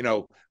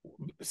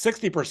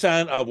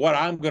 60% of what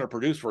I'm going to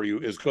produce for you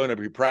is going to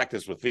be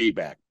practice with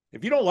feedback.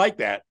 If you don't like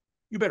that,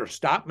 you better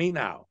stop me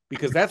now,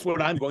 because that's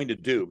what I'm going to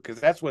do, because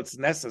that's what's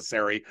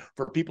necessary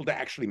for people to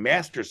actually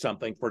master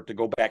something for it to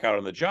go back out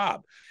on the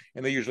job.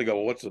 And they usually go,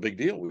 well, what's the big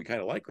deal? We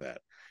kind of like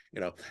that,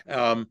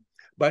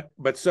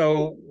 But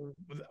so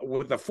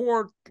with the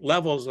 4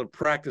 levels of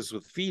practice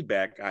with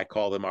feedback, I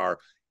call them our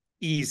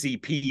easy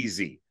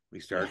peasy. We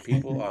start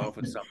people off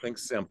with something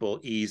simple,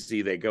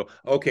 easy. They go,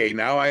 okay,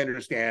 now I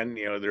understand,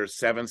 there's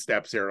 7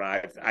 steps here.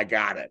 I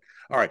got it.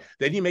 All right.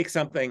 Then you make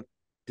something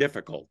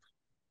difficult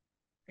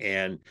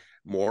and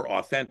more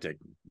authentic,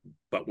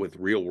 but with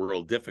real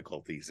world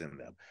difficulties in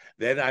them.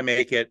 Then I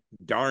make it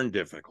darn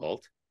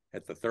difficult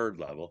at the 3rd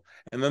level.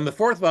 And then the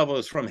 4th level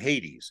is from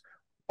Hades.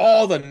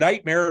 All the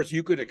nightmares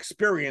you could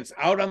experience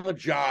out on the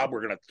job,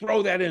 we're going to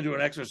throw that into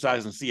an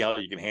exercise and see how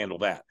you can handle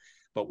that.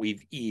 But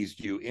we've eased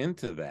you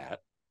into that.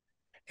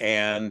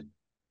 And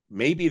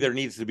maybe there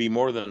needs to be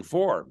more than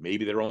 4.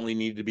 Maybe there only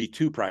need to be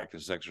 2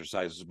 practice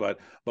exercises, but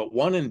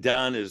 1 and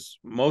done is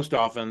most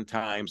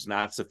oftentimes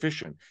not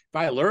sufficient. If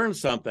I learn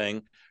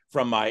something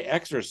from my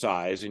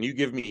exercise and you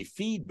give me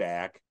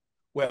feedback,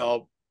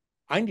 well,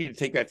 I need to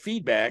take that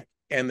feedback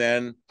and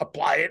then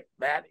apply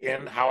that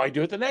in how I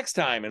do it the next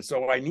time. And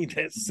so I need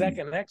that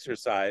second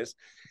exercise.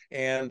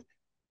 And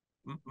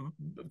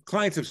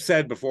clients have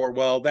said before,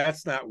 well,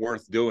 that's not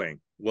worth doing.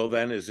 Well,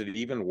 then is it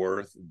even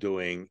worth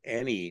doing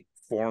any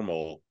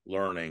formal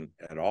learning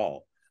at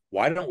all?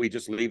 Why don't we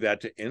just leave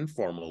that to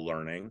informal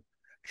learning,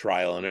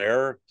 trial and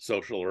error,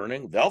 social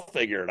learning? They'll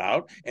figure it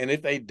out. And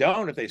if they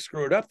don't, if they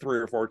screw it up 3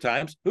 or 4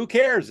 times, who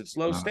cares? It's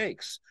low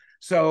stakes.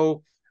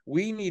 So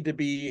we need to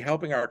be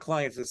helping our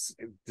clients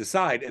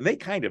decide, and they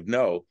kind of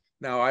know.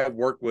 Now, I've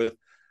worked with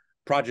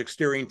project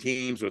steering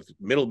teams with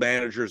middle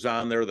managers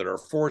on there that are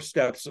 4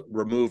 steps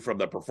removed from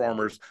the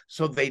performers,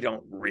 so they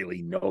don't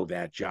really know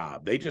that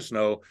job. They just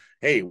know,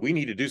 hey, we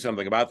need to do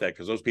something about that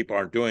because those people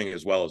aren't doing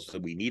as well as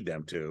we need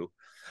them to.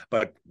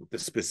 But the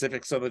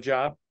specifics of the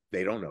job,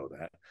 they don't know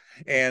that.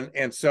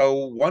 And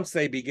so once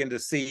they begin to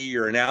see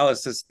your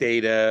analysis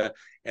data,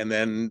 and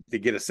then they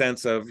get a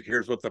sense of,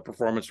 here's what the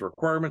performance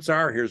requirements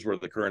are, here's where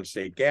the current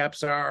state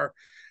gaps are.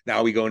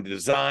 Now we go into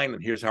design,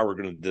 and here's how we're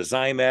going to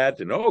design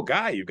that. And, oh,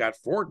 Guy, you've got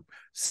 4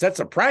 sets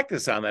of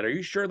practice on that. Are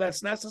you sure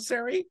that's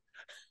necessary?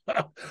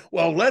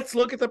 Well, let's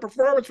look at the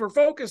performance we're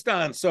focused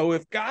on. So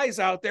if Guy's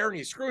out there and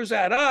he screws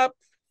that up,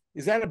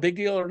 is that a big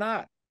deal or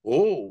not?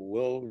 Oh,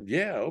 well,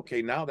 yeah,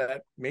 okay, now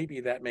that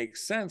maybe that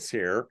makes sense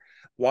here,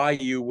 why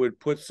you would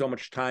put so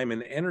much time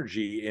and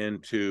energy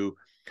into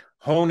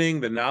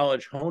honing the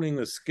knowledge, honing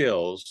the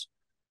skills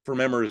for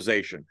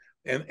memorization.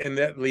 And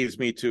that leads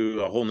me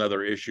to a whole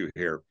nother issue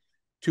here.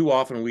 Too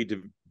often we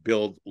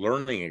build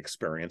learning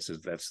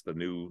experiences. That's the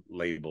new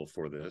label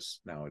for this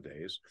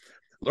nowadays.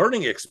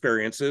 Learning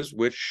experiences,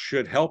 which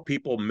should help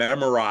people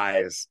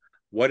memorize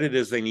what it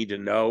is they need to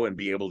know and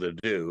be able to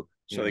do,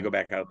 so they go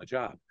back out on the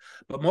job.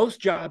 But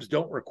most jobs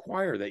don't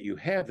require that you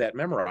have that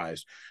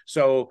memorized.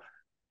 So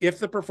if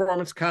the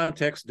performance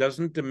context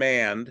doesn't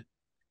demand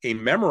a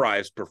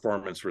memorized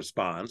performance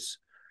response,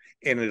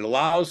 and it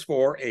allows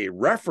for a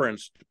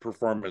referenced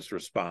performance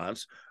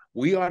response,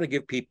 we ought to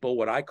give people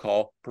what I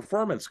call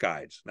performance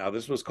guides. Now,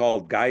 this was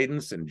called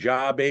guidance and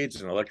job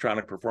aids and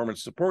electronic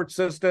performance support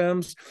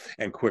systems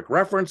and quick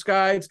reference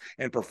guides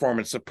and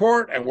performance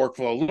support and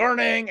workflow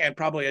learning and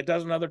probably a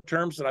dozen other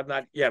terms that I've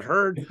not yet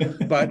heard.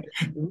 But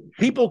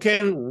people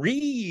can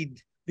read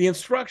the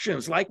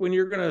instructions, like when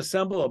you're going to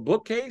assemble a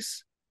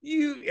bookcase.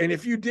 And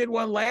if you did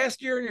one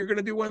last year and you're going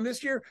to do one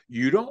this year,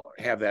 you don't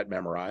have that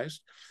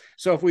memorized.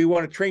 So if we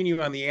want to train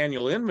you on the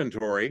annual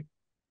inventory,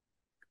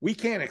 we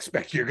can't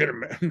expect you're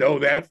going to know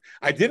that.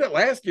 I did it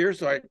last year,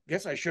 so I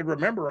guess I should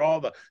remember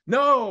all the.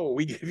 No,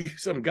 we give you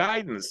some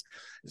guidance,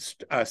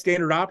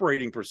 standard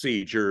operating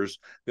procedures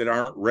that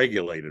aren't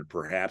regulated,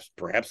 perhaps.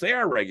 Perhaps they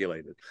are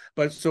regulated.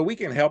 But so we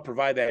can help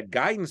provide that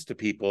guidance to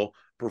people,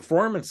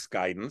 performance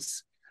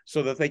guidance,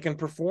 so that they can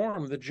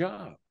perform the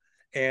job.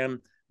 And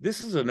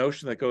this is a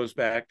notion that goes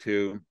back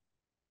to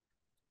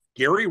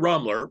Gary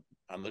Rumler,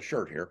 on the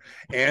shirt here,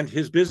 and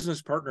his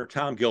business partner,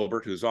 Tom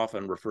Gilbert, who's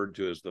often referred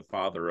to as the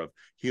father of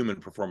human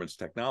performance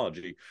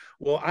technology.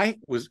 Well, I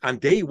was on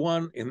day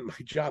 1 in my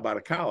job out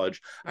of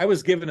college, I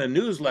was given a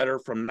newsletter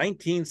from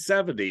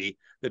 1970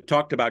 that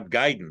talked about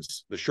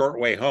guidance, the short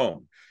way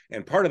home.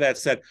 And part of that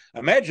said,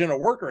 imagine a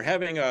worker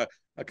having a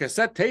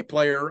cassette tape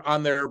player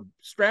on their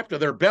strapped to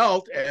their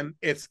belt, and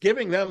it's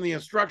giving them the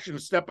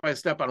instructions step by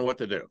step on what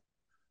to do.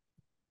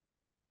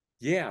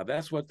 Yeah,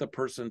 that's what the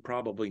person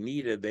probably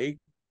needed. They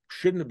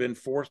shouldn't have been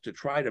forced to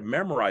try to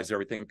memorize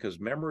everything, because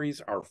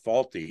memories are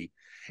faulty.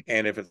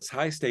 And if it's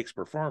high stakes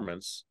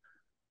performance,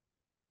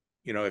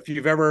 if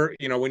you've ever,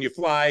 when you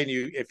fly and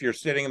if you're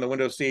sitting in the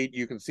window seat,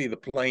 you can see the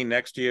plane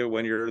next to you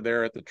when you're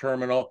there at the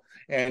terminal,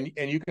 and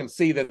you can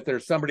see that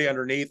there's somebody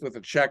underneath with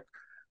a check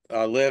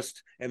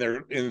list and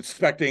they're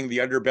inspecting the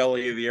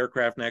underbelly of the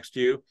aircraft next to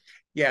you,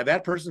 yeah,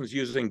 that person's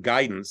using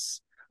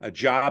guidance, a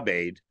job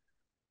aid,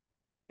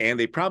 and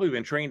they've probably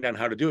been trained on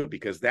how to do it,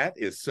 because that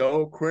is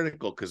so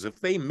critical. Because if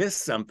they miss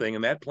something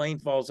and that plane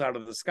falls out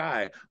of the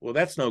sky, well,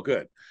 that's no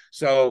good.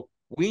 So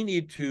we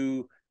need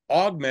to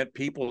augment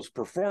people's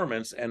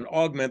performance and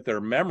augment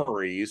their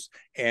memories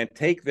and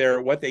take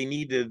what they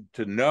needed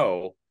to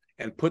know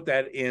and put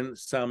that in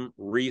some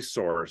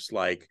resource,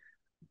 like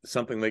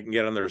something they can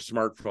get on their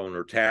smartphone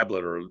or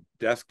tablet or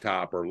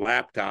desktop or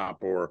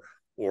laptop or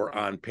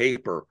on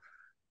paper.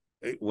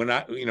 When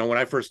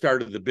I first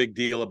started, the big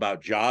deal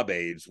about job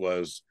aids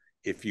was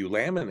if you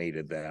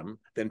laminated them,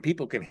 then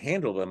people can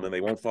handle them and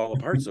they won't fall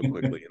apart so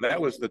quickly. And that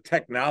was the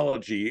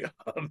technology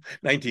of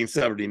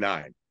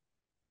 1979.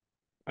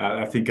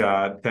 I think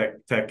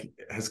tech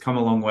has come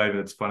a long way, but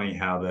it's funny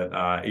how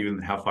that even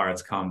how far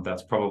it's come,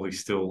 that's probably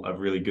still a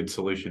really good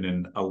solution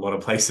in a lot of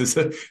places.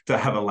 To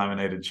have a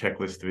laminated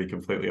checklist, to be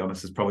completely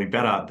honest, is probably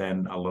better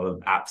than a lot of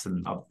apps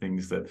and other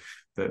things that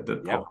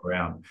pop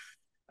around.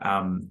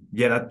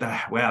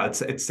 Wow,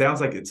 it sounds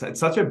like it's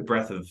such a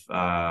breath of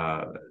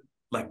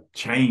like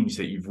change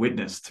that you've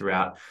witnessed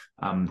throughout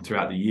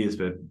the years,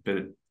 but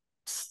it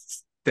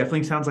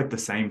definitely sounds like the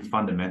same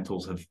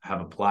fundamentals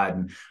have applied.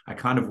 And I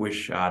kind of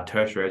wish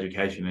tertiary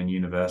education and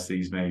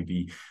universities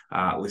maybe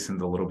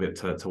listened a little bit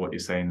to what you're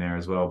saying there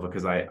as well,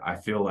 because I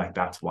feel like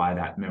that's why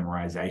that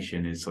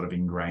memorization is sort of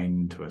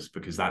ingrained into us,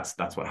 because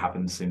that's what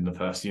happens in the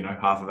first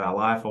half of our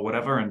life or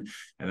whatever, and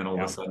then all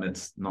of a sudden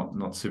it's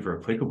not super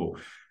applicable.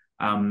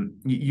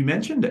 You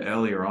mentioned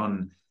earlier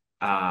on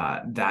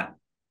that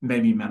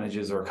maybe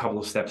managers are a couple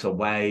of steps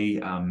away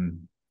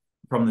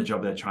from the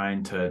job they're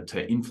trying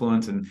to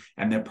influence, and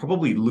they're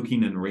probably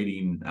looking and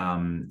reading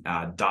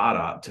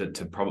data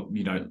to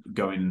probably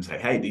go in and say,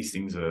 hey, these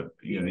things are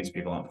these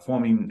people aren't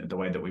performing the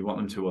way that we want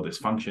them to, or this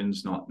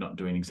function's not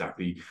doing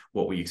exactly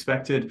what we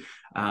expected.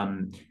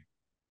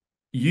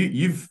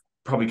 You've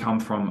probably come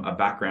from a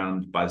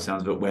background, by the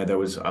sounds of it, where there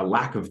was a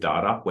lack of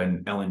data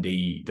when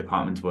L&D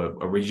departments were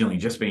originally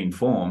just being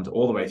formed,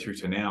 all the way through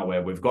to now,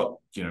 where we've got,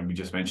 we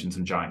just mentioned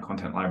some giant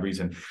content libraries,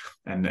 and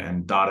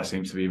data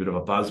seems to be a bit of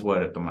a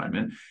buzzword at the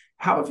moment.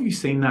 How have you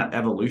seen that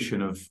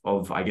evolution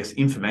of I guess,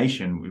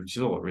 information, which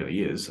is all it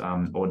really is,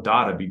 or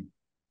data,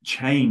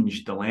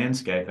 change the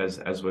landscape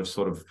as we've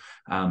sort of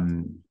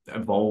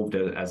evolved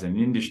as an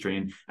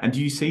industry? And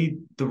do you see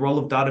the role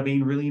of data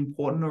being really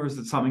important, or is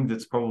it something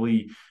that's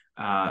probably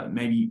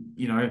maybe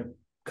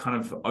kind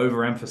of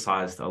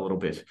overemphasized a little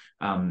bit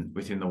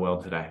within the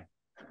world today?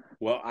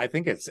 Well, I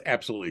think it's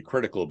absolutely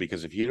critical,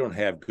 because if you don't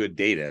have good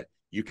data,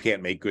 you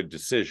can't make good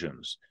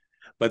decisions.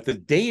 But the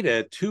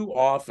data, too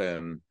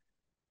often,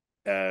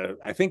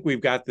 I think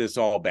we've got this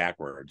all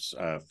backwards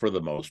for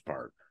the most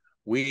part.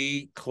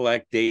 We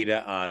collect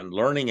data on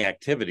learning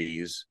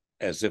activities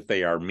as if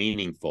they are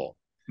meaningful.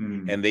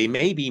 And they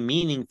may be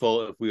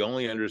meaningful if we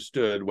only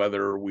understood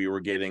whether we were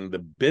getting the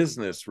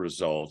business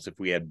results, if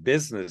we had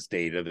business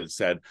data that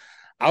said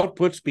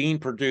outputs being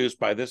produced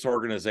by this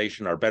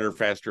organization are better,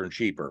 faster, and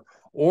cheaper,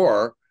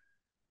 or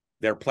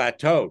they're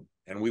plateaued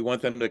and we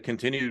want them to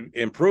continue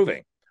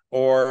improving,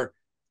 or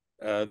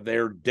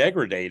they're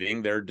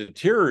degrading, they're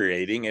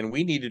deteriorating, and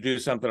we need to do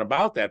something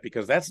about that,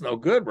 because that's no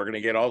good. We're going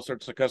to get all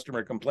sorts of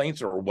customer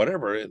complaints or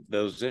whatever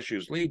those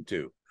issues lead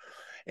to.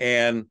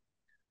 And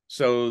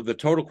so the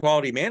total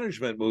quality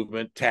management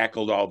movement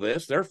tackled all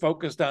this. They're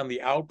focused on the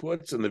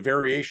outputs and the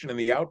variation in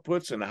the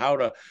outputs and how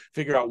to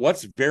figure out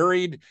what's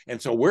varied. And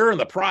so where in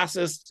the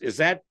process is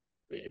that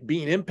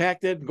being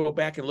impacted, and go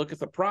back and look at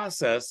the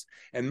process,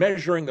 and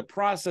measuring the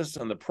process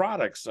and the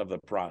products of the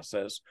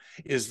process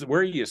is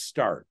where you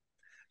start.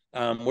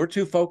 We're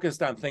too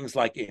focused on things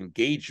like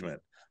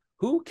engagement.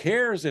 Who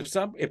cares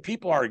if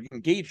people are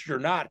engaged or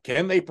not?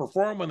 Can they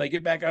perform when they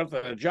get back out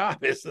to the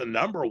job? Is the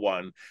number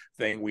one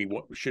thing we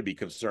should be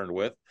concerned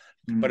with.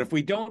 But if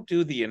we don't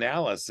do the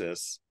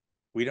analysis,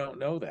 we don't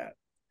know that.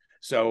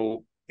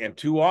 So, and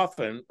too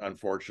often,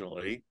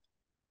 unfortunately,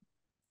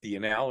 the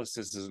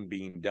analysis isn't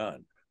being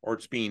done, or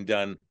it's being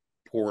done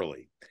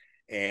poorly.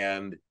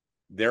 And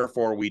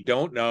therefore, we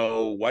don't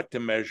know what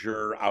to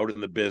measure out in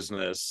the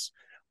business.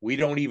 We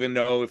don't even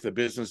know if the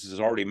business is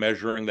already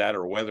measuring that,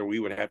 or whether we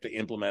would have to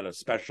implement a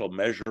special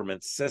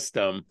measurement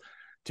system,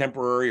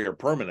 temporary or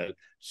permanent,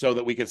 so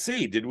that we could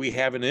see, did we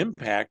have an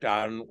impact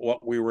on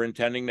what we were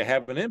intending to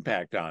have an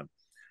impact on?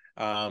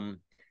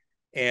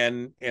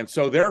 And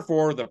so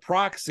therefore, the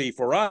proxy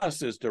for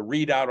us is to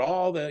read out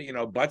all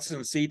the, butts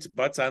in seats,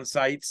 butts on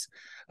sites.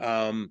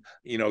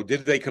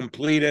 Did they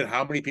complete it?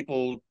 How many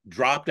people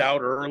dropped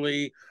out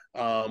early?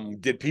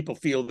 Did people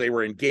feel they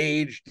were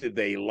engaged? Did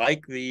they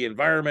like the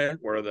environment?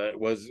 Were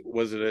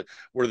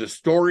the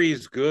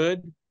stories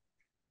good?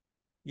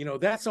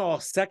 That's all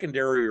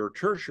secondary or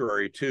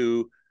tertiary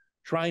to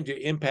trying to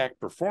impact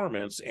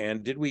performance.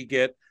 And did we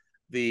get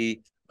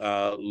the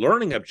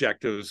learning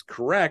objectives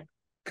correct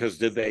Because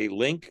did they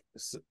link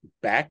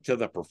back to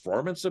the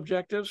performance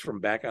objectives from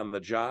back on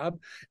the job?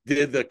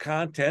 Did the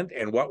content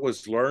and what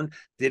was learned,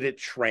 did it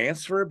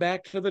transfer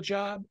back to the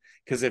job?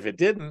 Because if it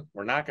didn't,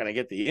 we're not going to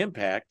get the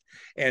impact.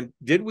 And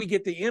did we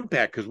get the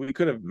impact? Because we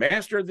could have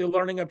mastered the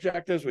learning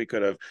objectives. We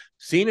could have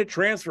seen it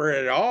transfer.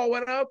 It all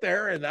went out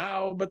there and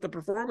now, but the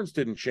performance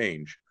didn't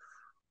change.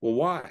 Well,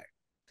 why?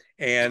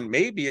 And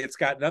maybe it's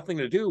got nothing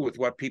to do with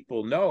what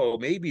people know.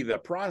 Maybe the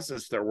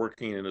process they're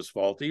working in is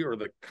faulty, or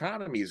the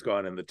economy's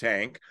gone in the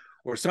tank,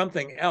 or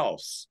something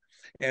else.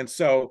 And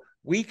so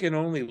we can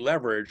only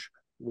leverage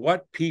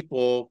what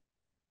people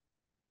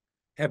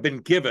have been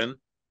given,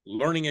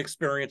 learning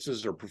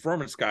experiences or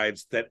performance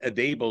guides that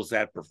enables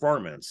that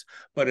performance.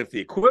 But if the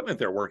equipment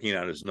they're working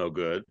on is no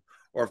good,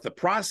 or if the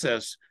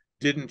process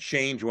didn't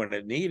change when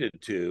it needed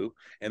to,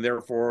 and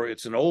therefore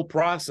it's an old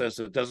process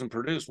that doesn't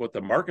produce what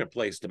the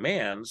marketplace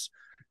demands.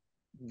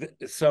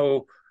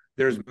 So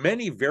there's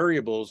many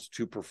variables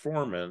to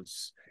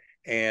performance,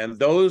 and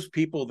those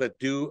people that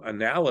do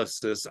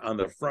analysis on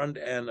the front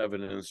end of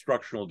an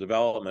instructional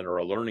development or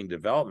a learning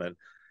development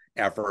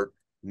effort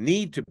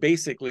need to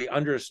basically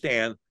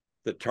understand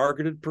the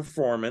targeted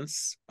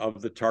performance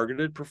of the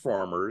targeted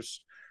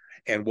performers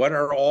and what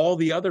are all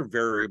the other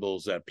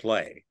variables at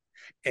play.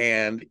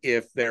 And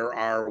if there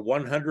are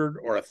 100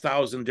 or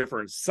 1,000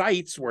 different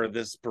sites where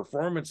this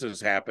performance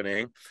is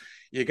happening,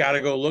 you got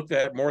to go look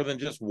at more than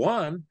just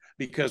one,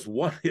 because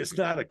one is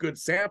not a good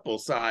sample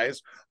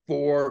size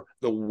for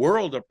the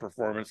world of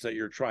performance that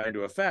you're trying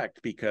to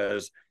affect,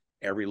 because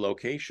every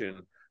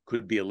location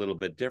could be a little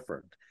bit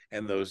different.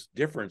 And those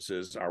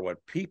differences are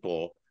what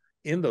people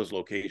in those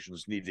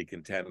locations need to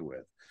contend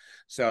with.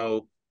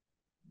 So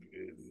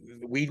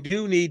we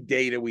do need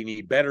data. We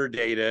need better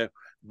data,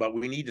 but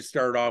we need to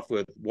start off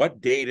with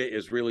what data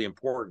is really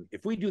important.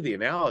 If we do the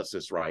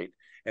analysis right,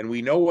 and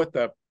we know what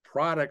the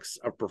products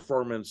of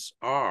performance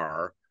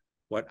are,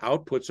 what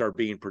outputs are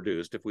being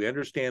produced, if we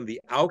understand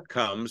the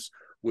outcomes,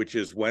 which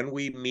is when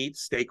we meet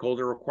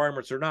stakeholder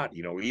requirements or not,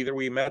 either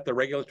we met the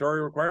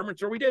regulatory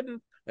requirements or we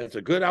didn't. That's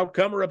a good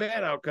outcome or a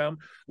bad outcome.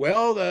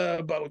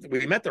 Well, but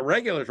we met the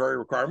regulatory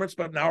requirements,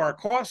 but now our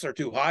costs are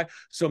too high,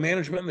 so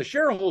management and the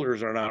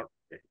shareholders are not,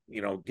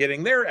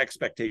 getting their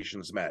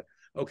expectations met.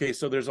 Okay,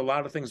 so there's a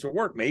lot of things to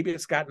work. Maybe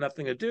it's got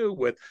nothing to do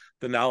with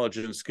the knowledge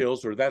and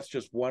skills, or that's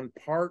just one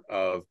part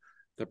of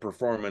the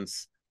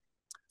performance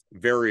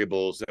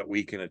variables that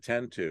we can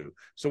attend to.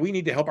 So we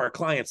need to help our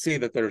clients see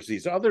that there's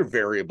these other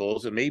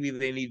variables, and maybe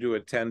they need to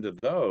attend to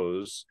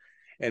those.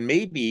 And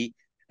maybe,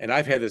 and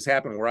I've had this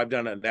happen where I've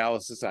done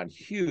analysis on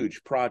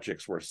huge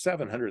projects worth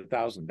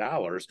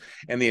 $700,000,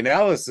 and the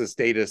analysis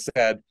data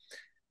said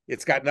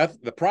it's got nothing,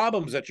 the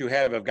problems that you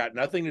have got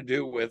nothing to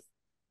do with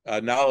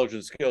knowledge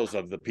and skills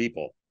of the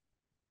people.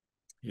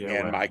 Yeah,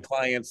 and wow. My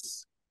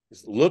clients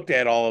looked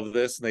at all of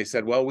this and they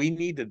said, well, we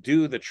need to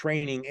do the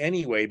training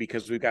anyway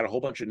because we've got a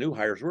whole bunch of new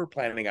hires. We're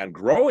planning on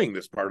growing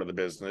this part of the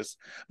business,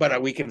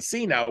 but we can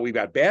see now we've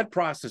got bad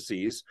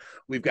processes.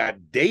 We've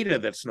got data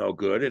that's no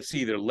good. It's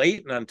either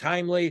late and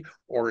untimely,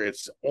 or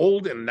it's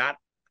old and not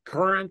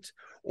current,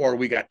 or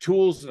we got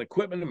tools and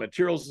equipment and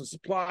materials and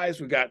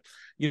supplies. We got,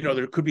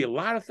 there could be a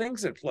lot of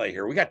things at play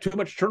here. We got too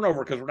much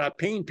turnover because we're not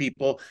paying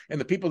people, and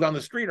the people down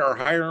the street are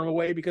hiring them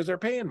away because they're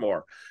paying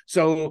more.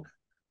 So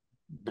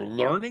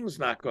learning's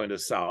not going to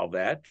solve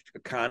that.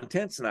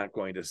 Content's not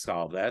going to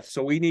solve that.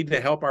 So we need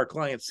to help our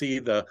clients see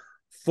the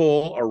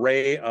full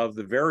array of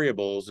the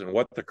variables and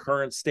what the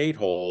current state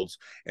holds,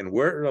 and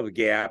where are the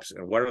gaps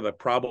and what are the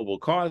probable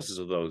causes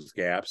of those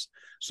gaps,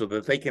 so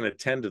that they can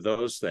attend to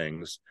those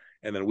things.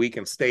 And then we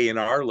can stay in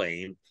our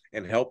lane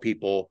and help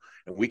people,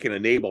 and we can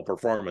enable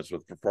performance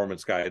with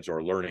performance guides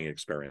or learning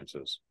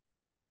experiences.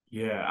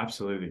 Yeah,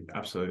 absolutely.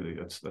 Absolutely.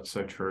 That's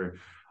so true.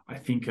 I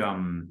think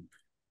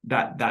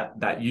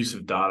that use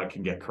of data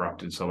can get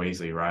corrupted so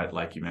easily, right?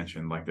 Like you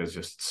mentioned, like there's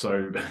just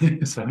so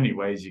many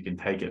ways you can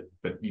take it,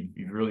 but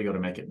you've really got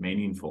to make it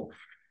meaningful.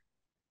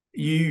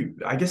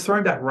 I guess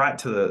throwing back right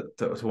to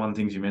one of the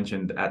things you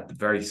mentioned at the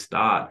very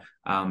start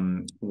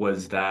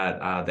was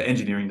that the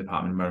engineering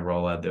department in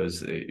Motorola,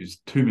 it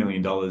was $2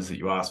 million that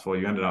you asked for.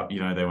 You ended up,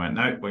 they went,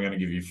 no, we're going to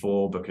give you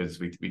 4 because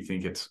we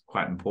think it's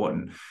quite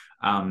important.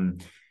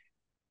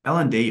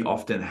 L&D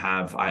often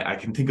have, I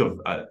can think of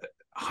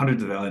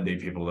hundreds of L&D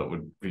people that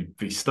would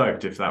be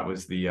stoked if that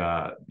was the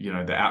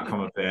the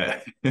outcome of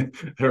their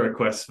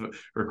request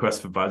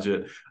for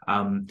budget.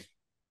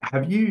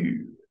 Have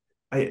you,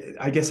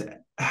 I guess,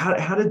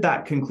 how did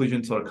that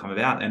conclusion sort of come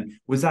about? And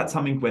was that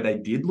something where they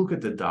did look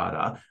at the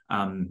data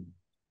and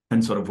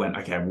sort of went,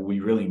 okay, well, we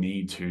really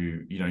need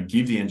to,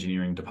 give the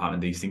engineering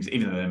department these things,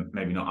 even though they're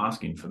maybe not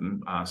asking for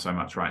them so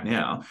much right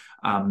now?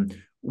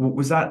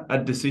 Was that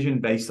a decision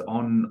based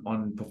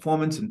on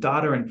performance and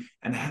data,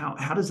 and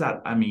how does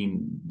that,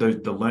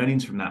 the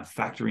learnings from that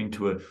factor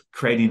into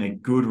creating a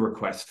good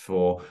request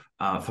for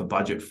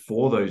budget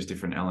for those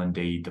different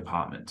L&D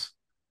departments?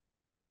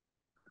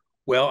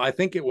 Well, I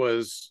think it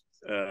was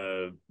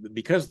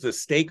because the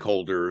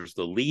stakeholders,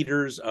 the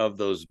leaders of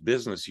those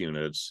business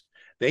units,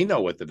 they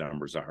know what the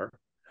numbers are.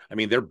 I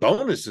mean, their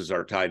bonuses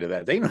are tied to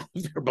that. They know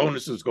their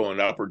bonuses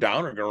going up or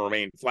down are going to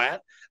remain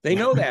flat. They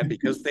know that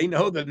because they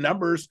know the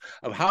numbers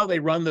of how they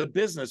run the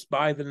business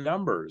by the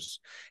numbers.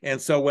 And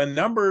so when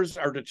numbers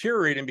are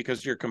deteriorating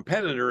because your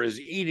competitor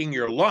is eating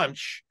your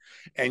lunch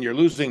and you're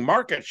losing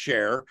market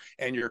share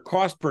and your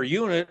cost per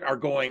unit are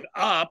going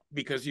up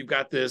because you've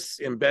got this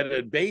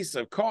embedded base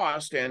of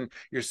cost and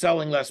you're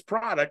selling less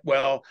product,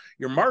 well,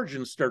 your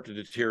margins start to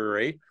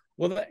deteriorate.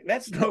 Well,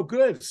 that's no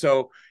good.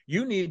 So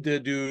you need to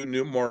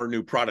do more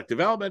new product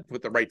development,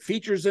 put the right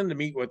features in to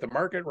meet what the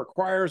market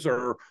requires,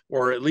 or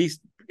at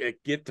least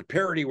get to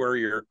parity where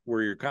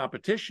your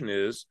competition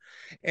is.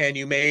 And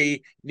you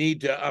may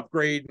need to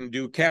upgrade and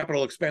do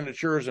capital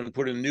expenditures and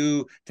put in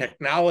new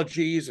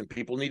technologies, and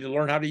people need to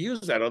learn how to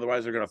use that.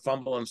 Otherwise, they're going to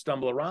fumble and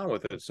stumble around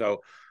with it.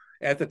 So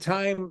at the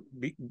time,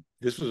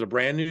 this was a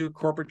brand new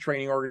corporate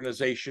training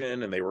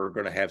organization, and they were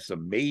going to have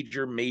some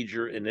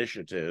major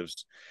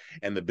initiatives.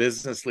 And the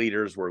business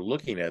leaders were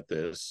looking at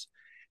this.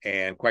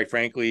 And quite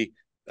frankly,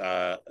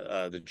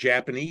 the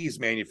Japanese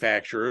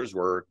manufacturers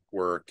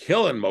were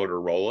killing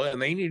Motorola,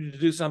 and they needed to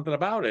do something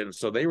about it. And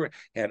so they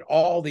had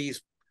all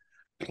these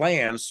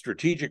plans,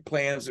 strategic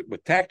plans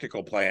with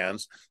tactical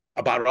plans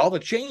about all the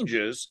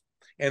changes.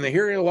 And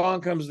here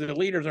along comes the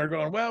leaders are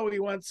going, well, we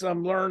want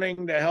some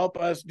learning to help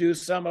us do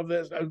some of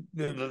this.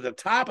 The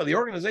top of the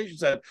organization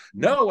said,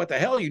 no, what the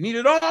hell? You need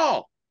it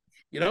all.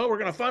 We're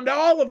going to fund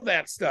all of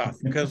that stuff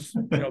because,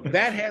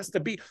 that has to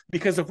be,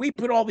 because if we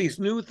put all these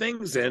new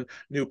things in,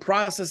 new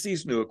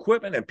processes, new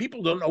equipment, and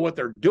people don't know what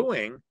they're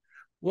doing,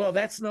 well,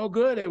 that's no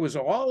good. It was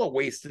all a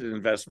wasted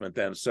investment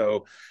then.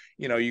 So,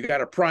 you got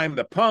to prime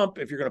the pump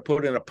if you're going to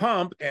put in a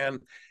pump. And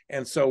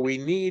so we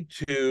need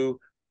to,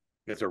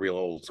 it's a real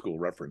old school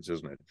reference,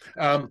 isn't it?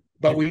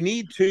 But we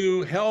need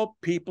to help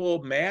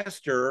people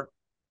master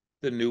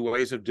the new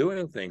ways of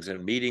doing things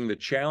and meeting the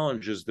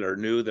challenges that are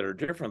new, that are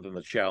different than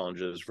the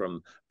challenges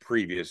from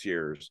previous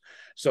years.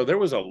 So there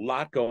was a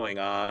lot going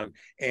on.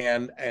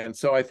 And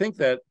so I think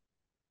that,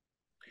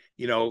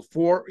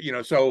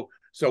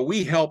 so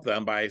we help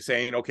them by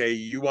saying, okay,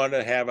 you want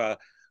to have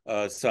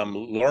some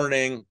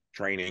learning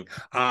training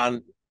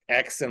on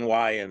X and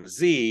Y and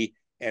Z,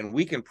 and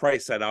we can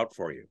price that out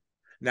for you.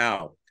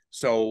 Now,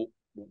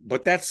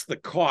 but that's the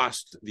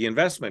cost, the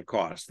investment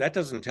cost. That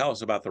doesn't tell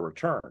us about the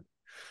return.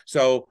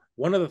 So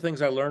one of the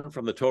things I learned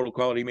from the total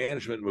quality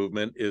management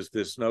movement is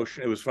this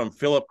notion. It was from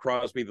Philip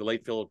Crosby, the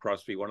late Philip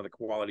Crosby, one of the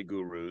quality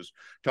gurus,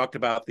 talked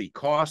about the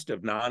cost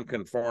of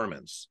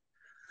nonconformance.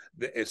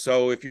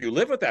 So if you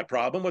live with that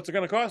problem, what's it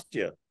going to cost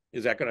you?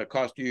 Is that going to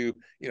cost you,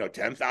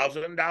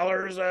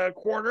 $10,000 a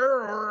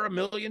quarter, or $1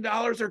 million,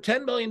 or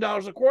 $10 million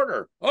a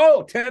quarter?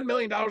 Oh, $10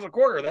 million a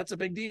quarter. That's a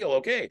big deal.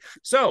 Okay.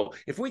 So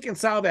if we can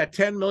solve that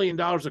 $10 million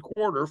a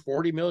quarter,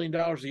 $40 million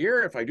a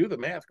year, if I do the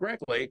math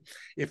correctly,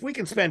 if we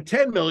can spend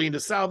 $10 million to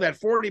solve that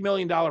 $40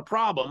 million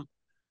problem,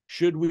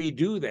 should we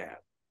do that?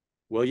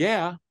 Well,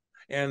 yeah.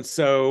 And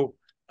so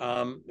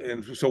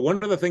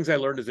one of the things I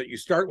learned is that you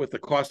start with the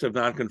cost of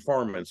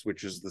nonconformance,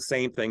 which is the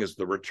same thing as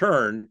the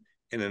return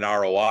in an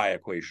ROI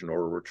equation,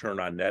 or a return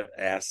on net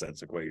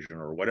assets equation,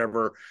 or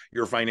whatever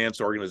your finance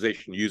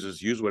organization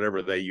uses. Use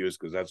whatever they use,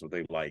 because that's what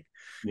they like.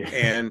 Yeah.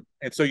 And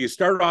so you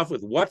start off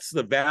with what's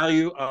the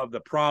value of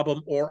the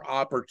problem or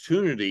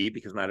opportunity,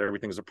 because not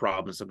everything is a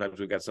problem. Sometimes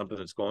we've got something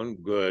that's going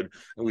good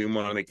and we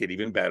want to make it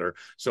even better.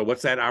 So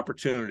what's that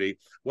opportunity?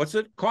 What's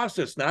it cost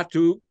us not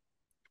to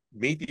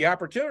meet the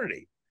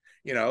opportunity?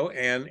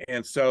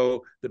 And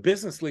so the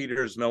business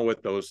leaders know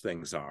what those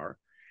things are.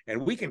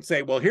 And we can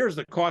say, well, here's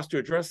the cost to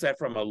address that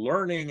from a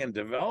learning and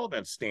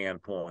development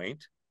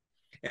standpoint.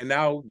 And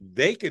now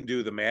they can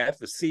do the math.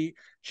 The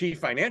chief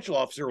financial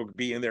officer will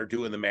be in there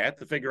doing the math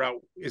to figure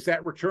out, is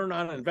that return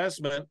on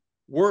investment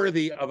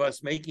worthy of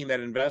us making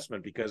that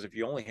investment? Because if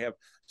you only have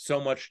so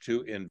much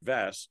to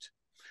invest,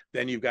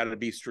 then you've got to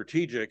be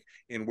strategic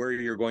in where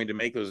you're going to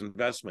make those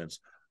investments.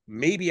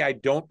 Maybe I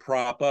don't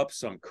prop up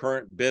some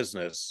current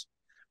business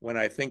when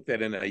I think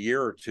that in a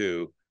year or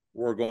two,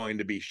 we're going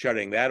to be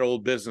shutting that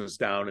old business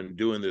down and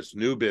doing this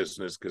new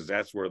business, because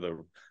that's where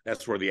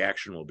the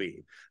action will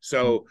be.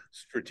 So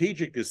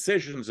strategic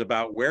decisions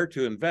about where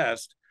to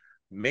invest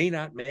may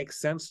not make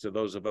sense to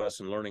those of us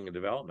in learning and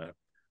development,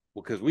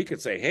 because we could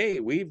say, hey,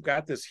 we've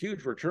got this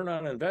huge return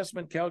on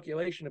investment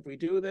calculation if we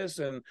do this,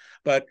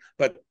 but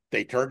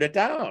they turned it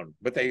down,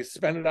 but they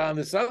spent it on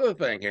this other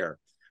thing here.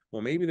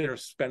 Well, maybe they're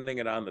spending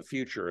it on the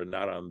future and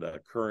not on the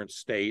current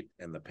state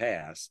and the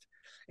past.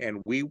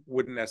 And we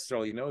wouldn't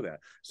necessarily know that.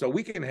 So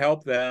we can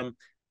help them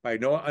by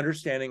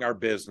understanding our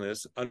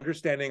business,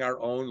 understanding our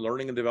own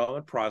learning and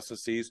development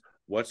processes.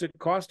 What's it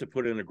cost to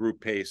put in a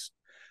group-paced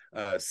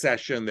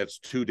session that's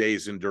 2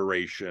 days in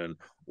duration,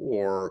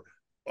 or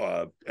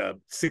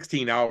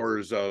 16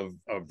 hours of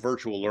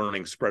virtual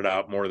learning spread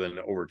out more than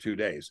over 2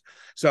 days?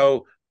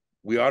 So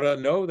we ought to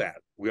know that.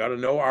 We ought to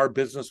know our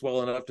business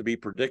well enough to be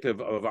predictive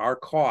of our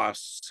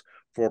costs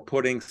for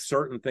putting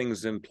certain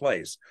things in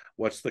place.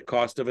 What's the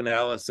cost of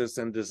analysis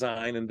and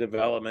design and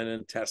development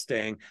and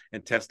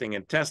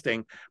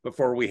testing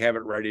before we have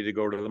it ready to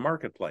go to the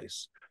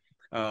marketplace?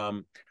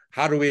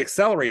 How do we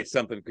accelerate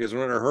something? Because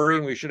we're in a hurry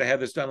and we should have had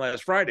this done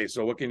last Friday.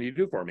 So what can you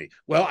do for me?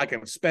 Well, I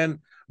can spend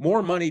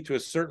more money to a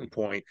certain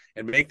point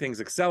and make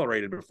things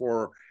accelerated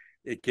before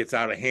it gets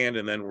out of hand.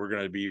 And then we're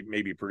going to be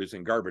maybe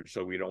producing garbage.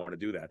 So we don't want to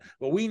do that.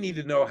 But we need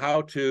to know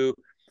how to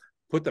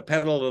put the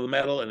pedal to the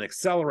metal and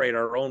accelerate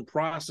our own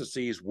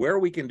processes, where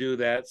we can do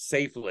that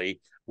safely,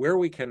 where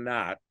we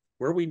cannot,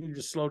 where we need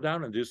to slow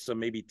down and do some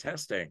maybe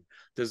testing.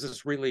 Does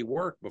this really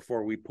work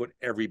before we put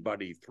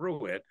everybody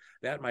through it?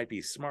 That might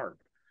be smart.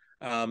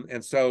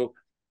 And so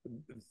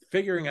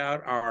figuring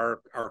out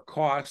our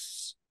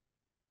costs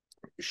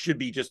should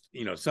be just,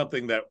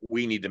 something that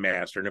we need to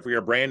master. And if we're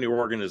a brand new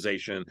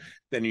organization,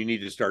 then you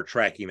need to start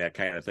tracking that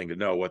kind of thing to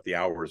know what the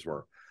hours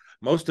were.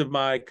 Most of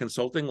my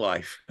consulting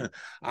life,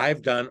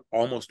 I've done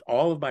almost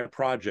all of my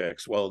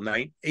projects,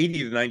 80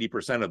 to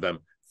 90% of them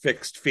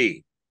fixed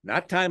fee,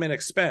 not time and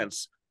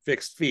expense,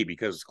 fixed fee,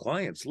 because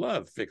clients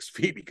love fixed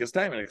fee, because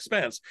time and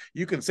expense,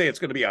 you can say it's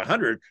going to be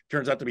 100,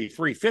 turns out to be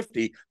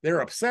 350,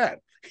 they're upset.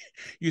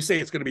 You say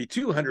it's going to be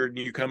 200 and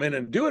you come in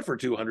and do it for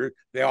 200,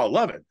 they all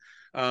love it.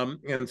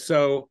 And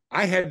so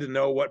I had to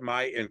know what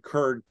my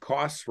incurred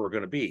costs were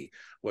going to be,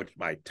 what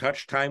my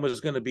touch time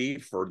was going to be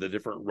for the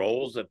different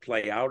roles that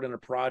play out in a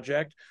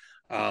project.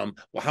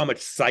 How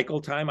much cycle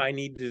time I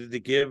needed to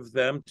give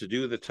them to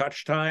do the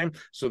touch time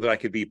so that I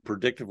could be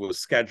predictive with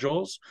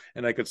schedules.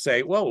 And I could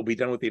say, well, we'll be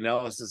done with the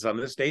analysis on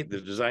this date, the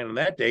design on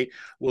that date.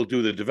 We'll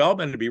do the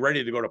development and be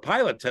ready to go to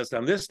pilot test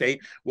on this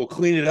date. We'll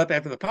clean it up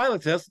after the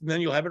pilot test, and then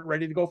you'll have it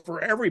ready to go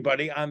for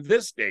everybody on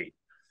this date.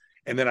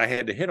 And then I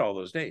had to hit all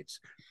those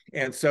dates.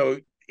 And so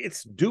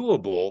it's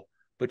doable,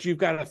 but you've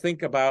got to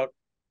think about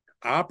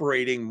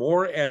operating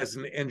more as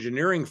an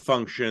engineering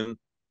function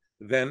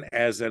than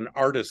as an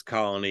artist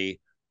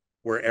colony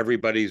where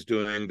everybody's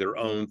doing their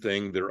own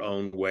thing, their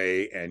own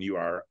way, and you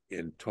are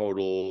in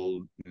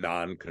total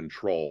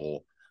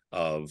non-control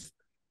of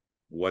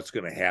what's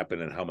going to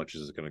happen and how much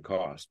is it going to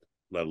cost,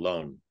 let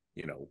alone,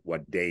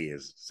 what day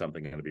is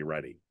something going to be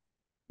ready.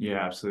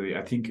 Yeah, absolutely.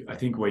 I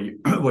think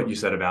what you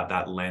said about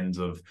that lens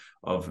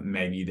of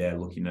maybe they're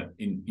looking at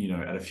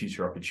at a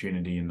future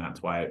opportunity, and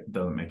that's why it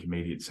doesn't make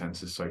immediate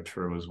sense, is so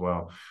true as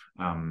well.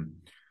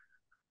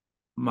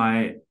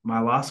 My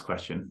last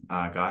question,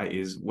 Guy,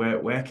 is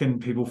where can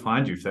people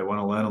find you if they want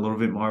to learn a little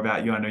bit more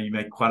about you? I know you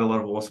make quite a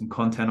lot of awesome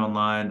content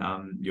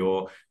online.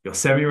 You're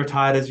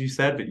semi-retired, as you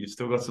said, but you've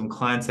still got some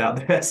clients out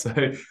there. So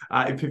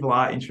if people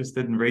are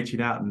interested in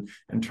reaching out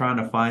and trying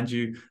to find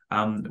you,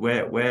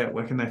 where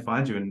can they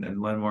find you and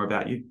learn more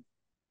about you?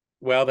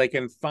 Well, they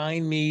can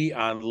find me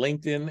on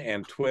LinkedIn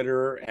and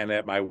Twitter and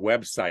at my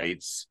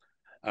websites.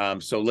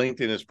 So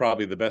LinkedIn is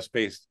probably the best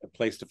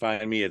place to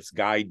find me. It's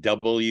Guy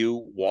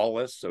W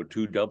Wallace, so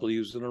 2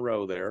 W's in a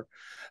row there,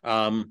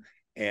 on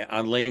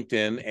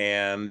LinkedIn.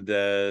 And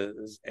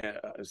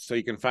so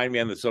you can find me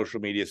on the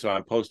social media. So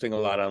I'm posting a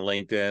lot on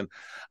LinkedIn.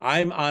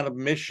 I'm on a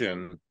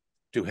mission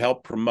to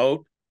help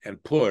promote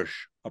and push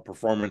a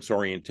performance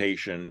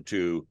orientation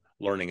to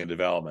learning and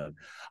development.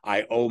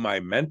 I owe my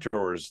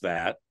mentors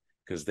that,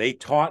 because they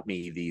taught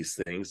me these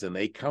things and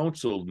they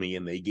counseled me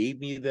and they gave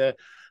me the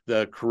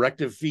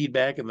corrective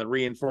feedback and the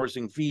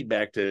reinforcing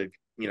feedback to,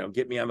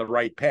 get me on the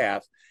right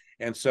path.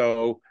 And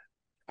so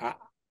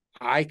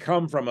I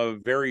come from a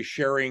very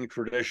sharing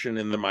tradition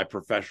in my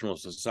professional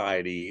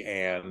society,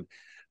 and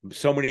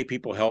so many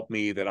people help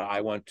me that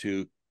I want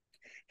to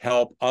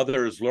help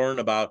others learn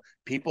about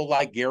people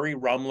like Gary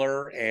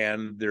Rumler,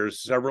 and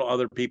there's several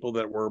other people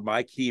that were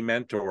my key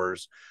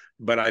mentors.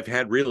 But I've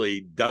had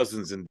really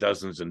dozens and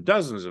dozens and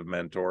dozens of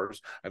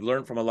mentors. I've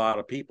learned from a lot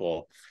of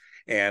people.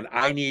 And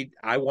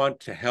I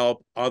want to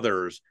help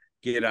others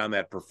get on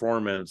that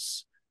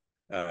performance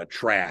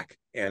track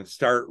and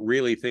start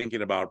really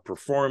thinking about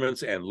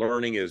performance, and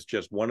learning is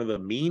just one of the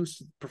means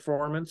to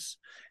performance.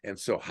 And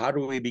so how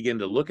do we begin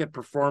to look at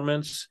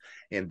performance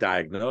and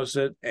diagnose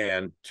it,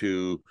 and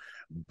to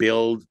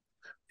build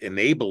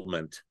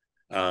enablement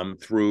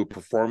through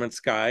performance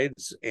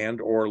guides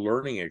and or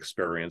learning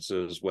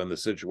experiences when the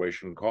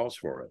situation calls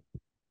for it?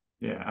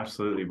 Yeah,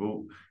 absolutely.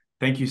 Well,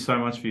 thank you so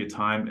much for your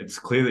time. It's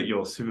clear that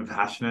you're super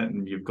passionate,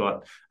 and you've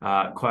got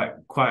quite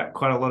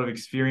a lot of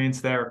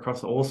experience there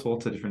across all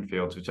sorts of different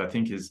fields, which I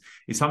think is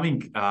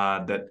something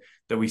that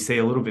we see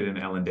a little bit in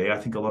L&D. I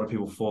think a lot of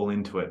people fall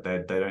into it.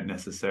 They don't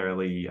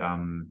necessarily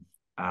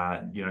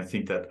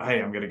think that,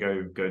 hey, I'm going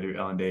to go do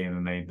L&D,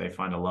 and then they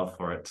find a love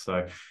for it.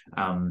 So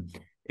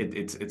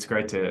it's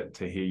great to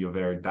hear your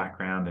varied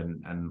background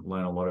and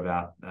learn a lot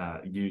about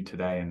you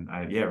today. And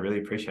I really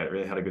appreciate it.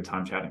 Really had a good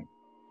time chatting.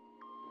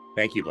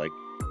 Thank you, Blake.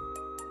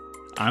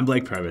 I'm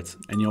Blake Probitz,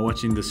 and you're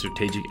watching the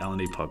Strategic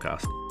L&D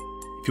Podcast.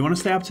 If you want to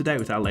stay up to date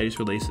with our latest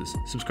releases,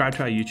 subscribe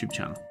to our YouTube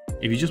channel.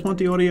 If you just want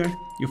the audio,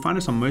 you'll find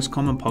us on most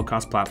common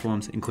podcast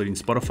platforms, including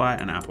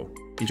Spotify and Apple.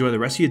 Enjoy the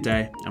rest of your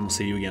day, and we'll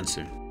see you again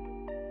soon.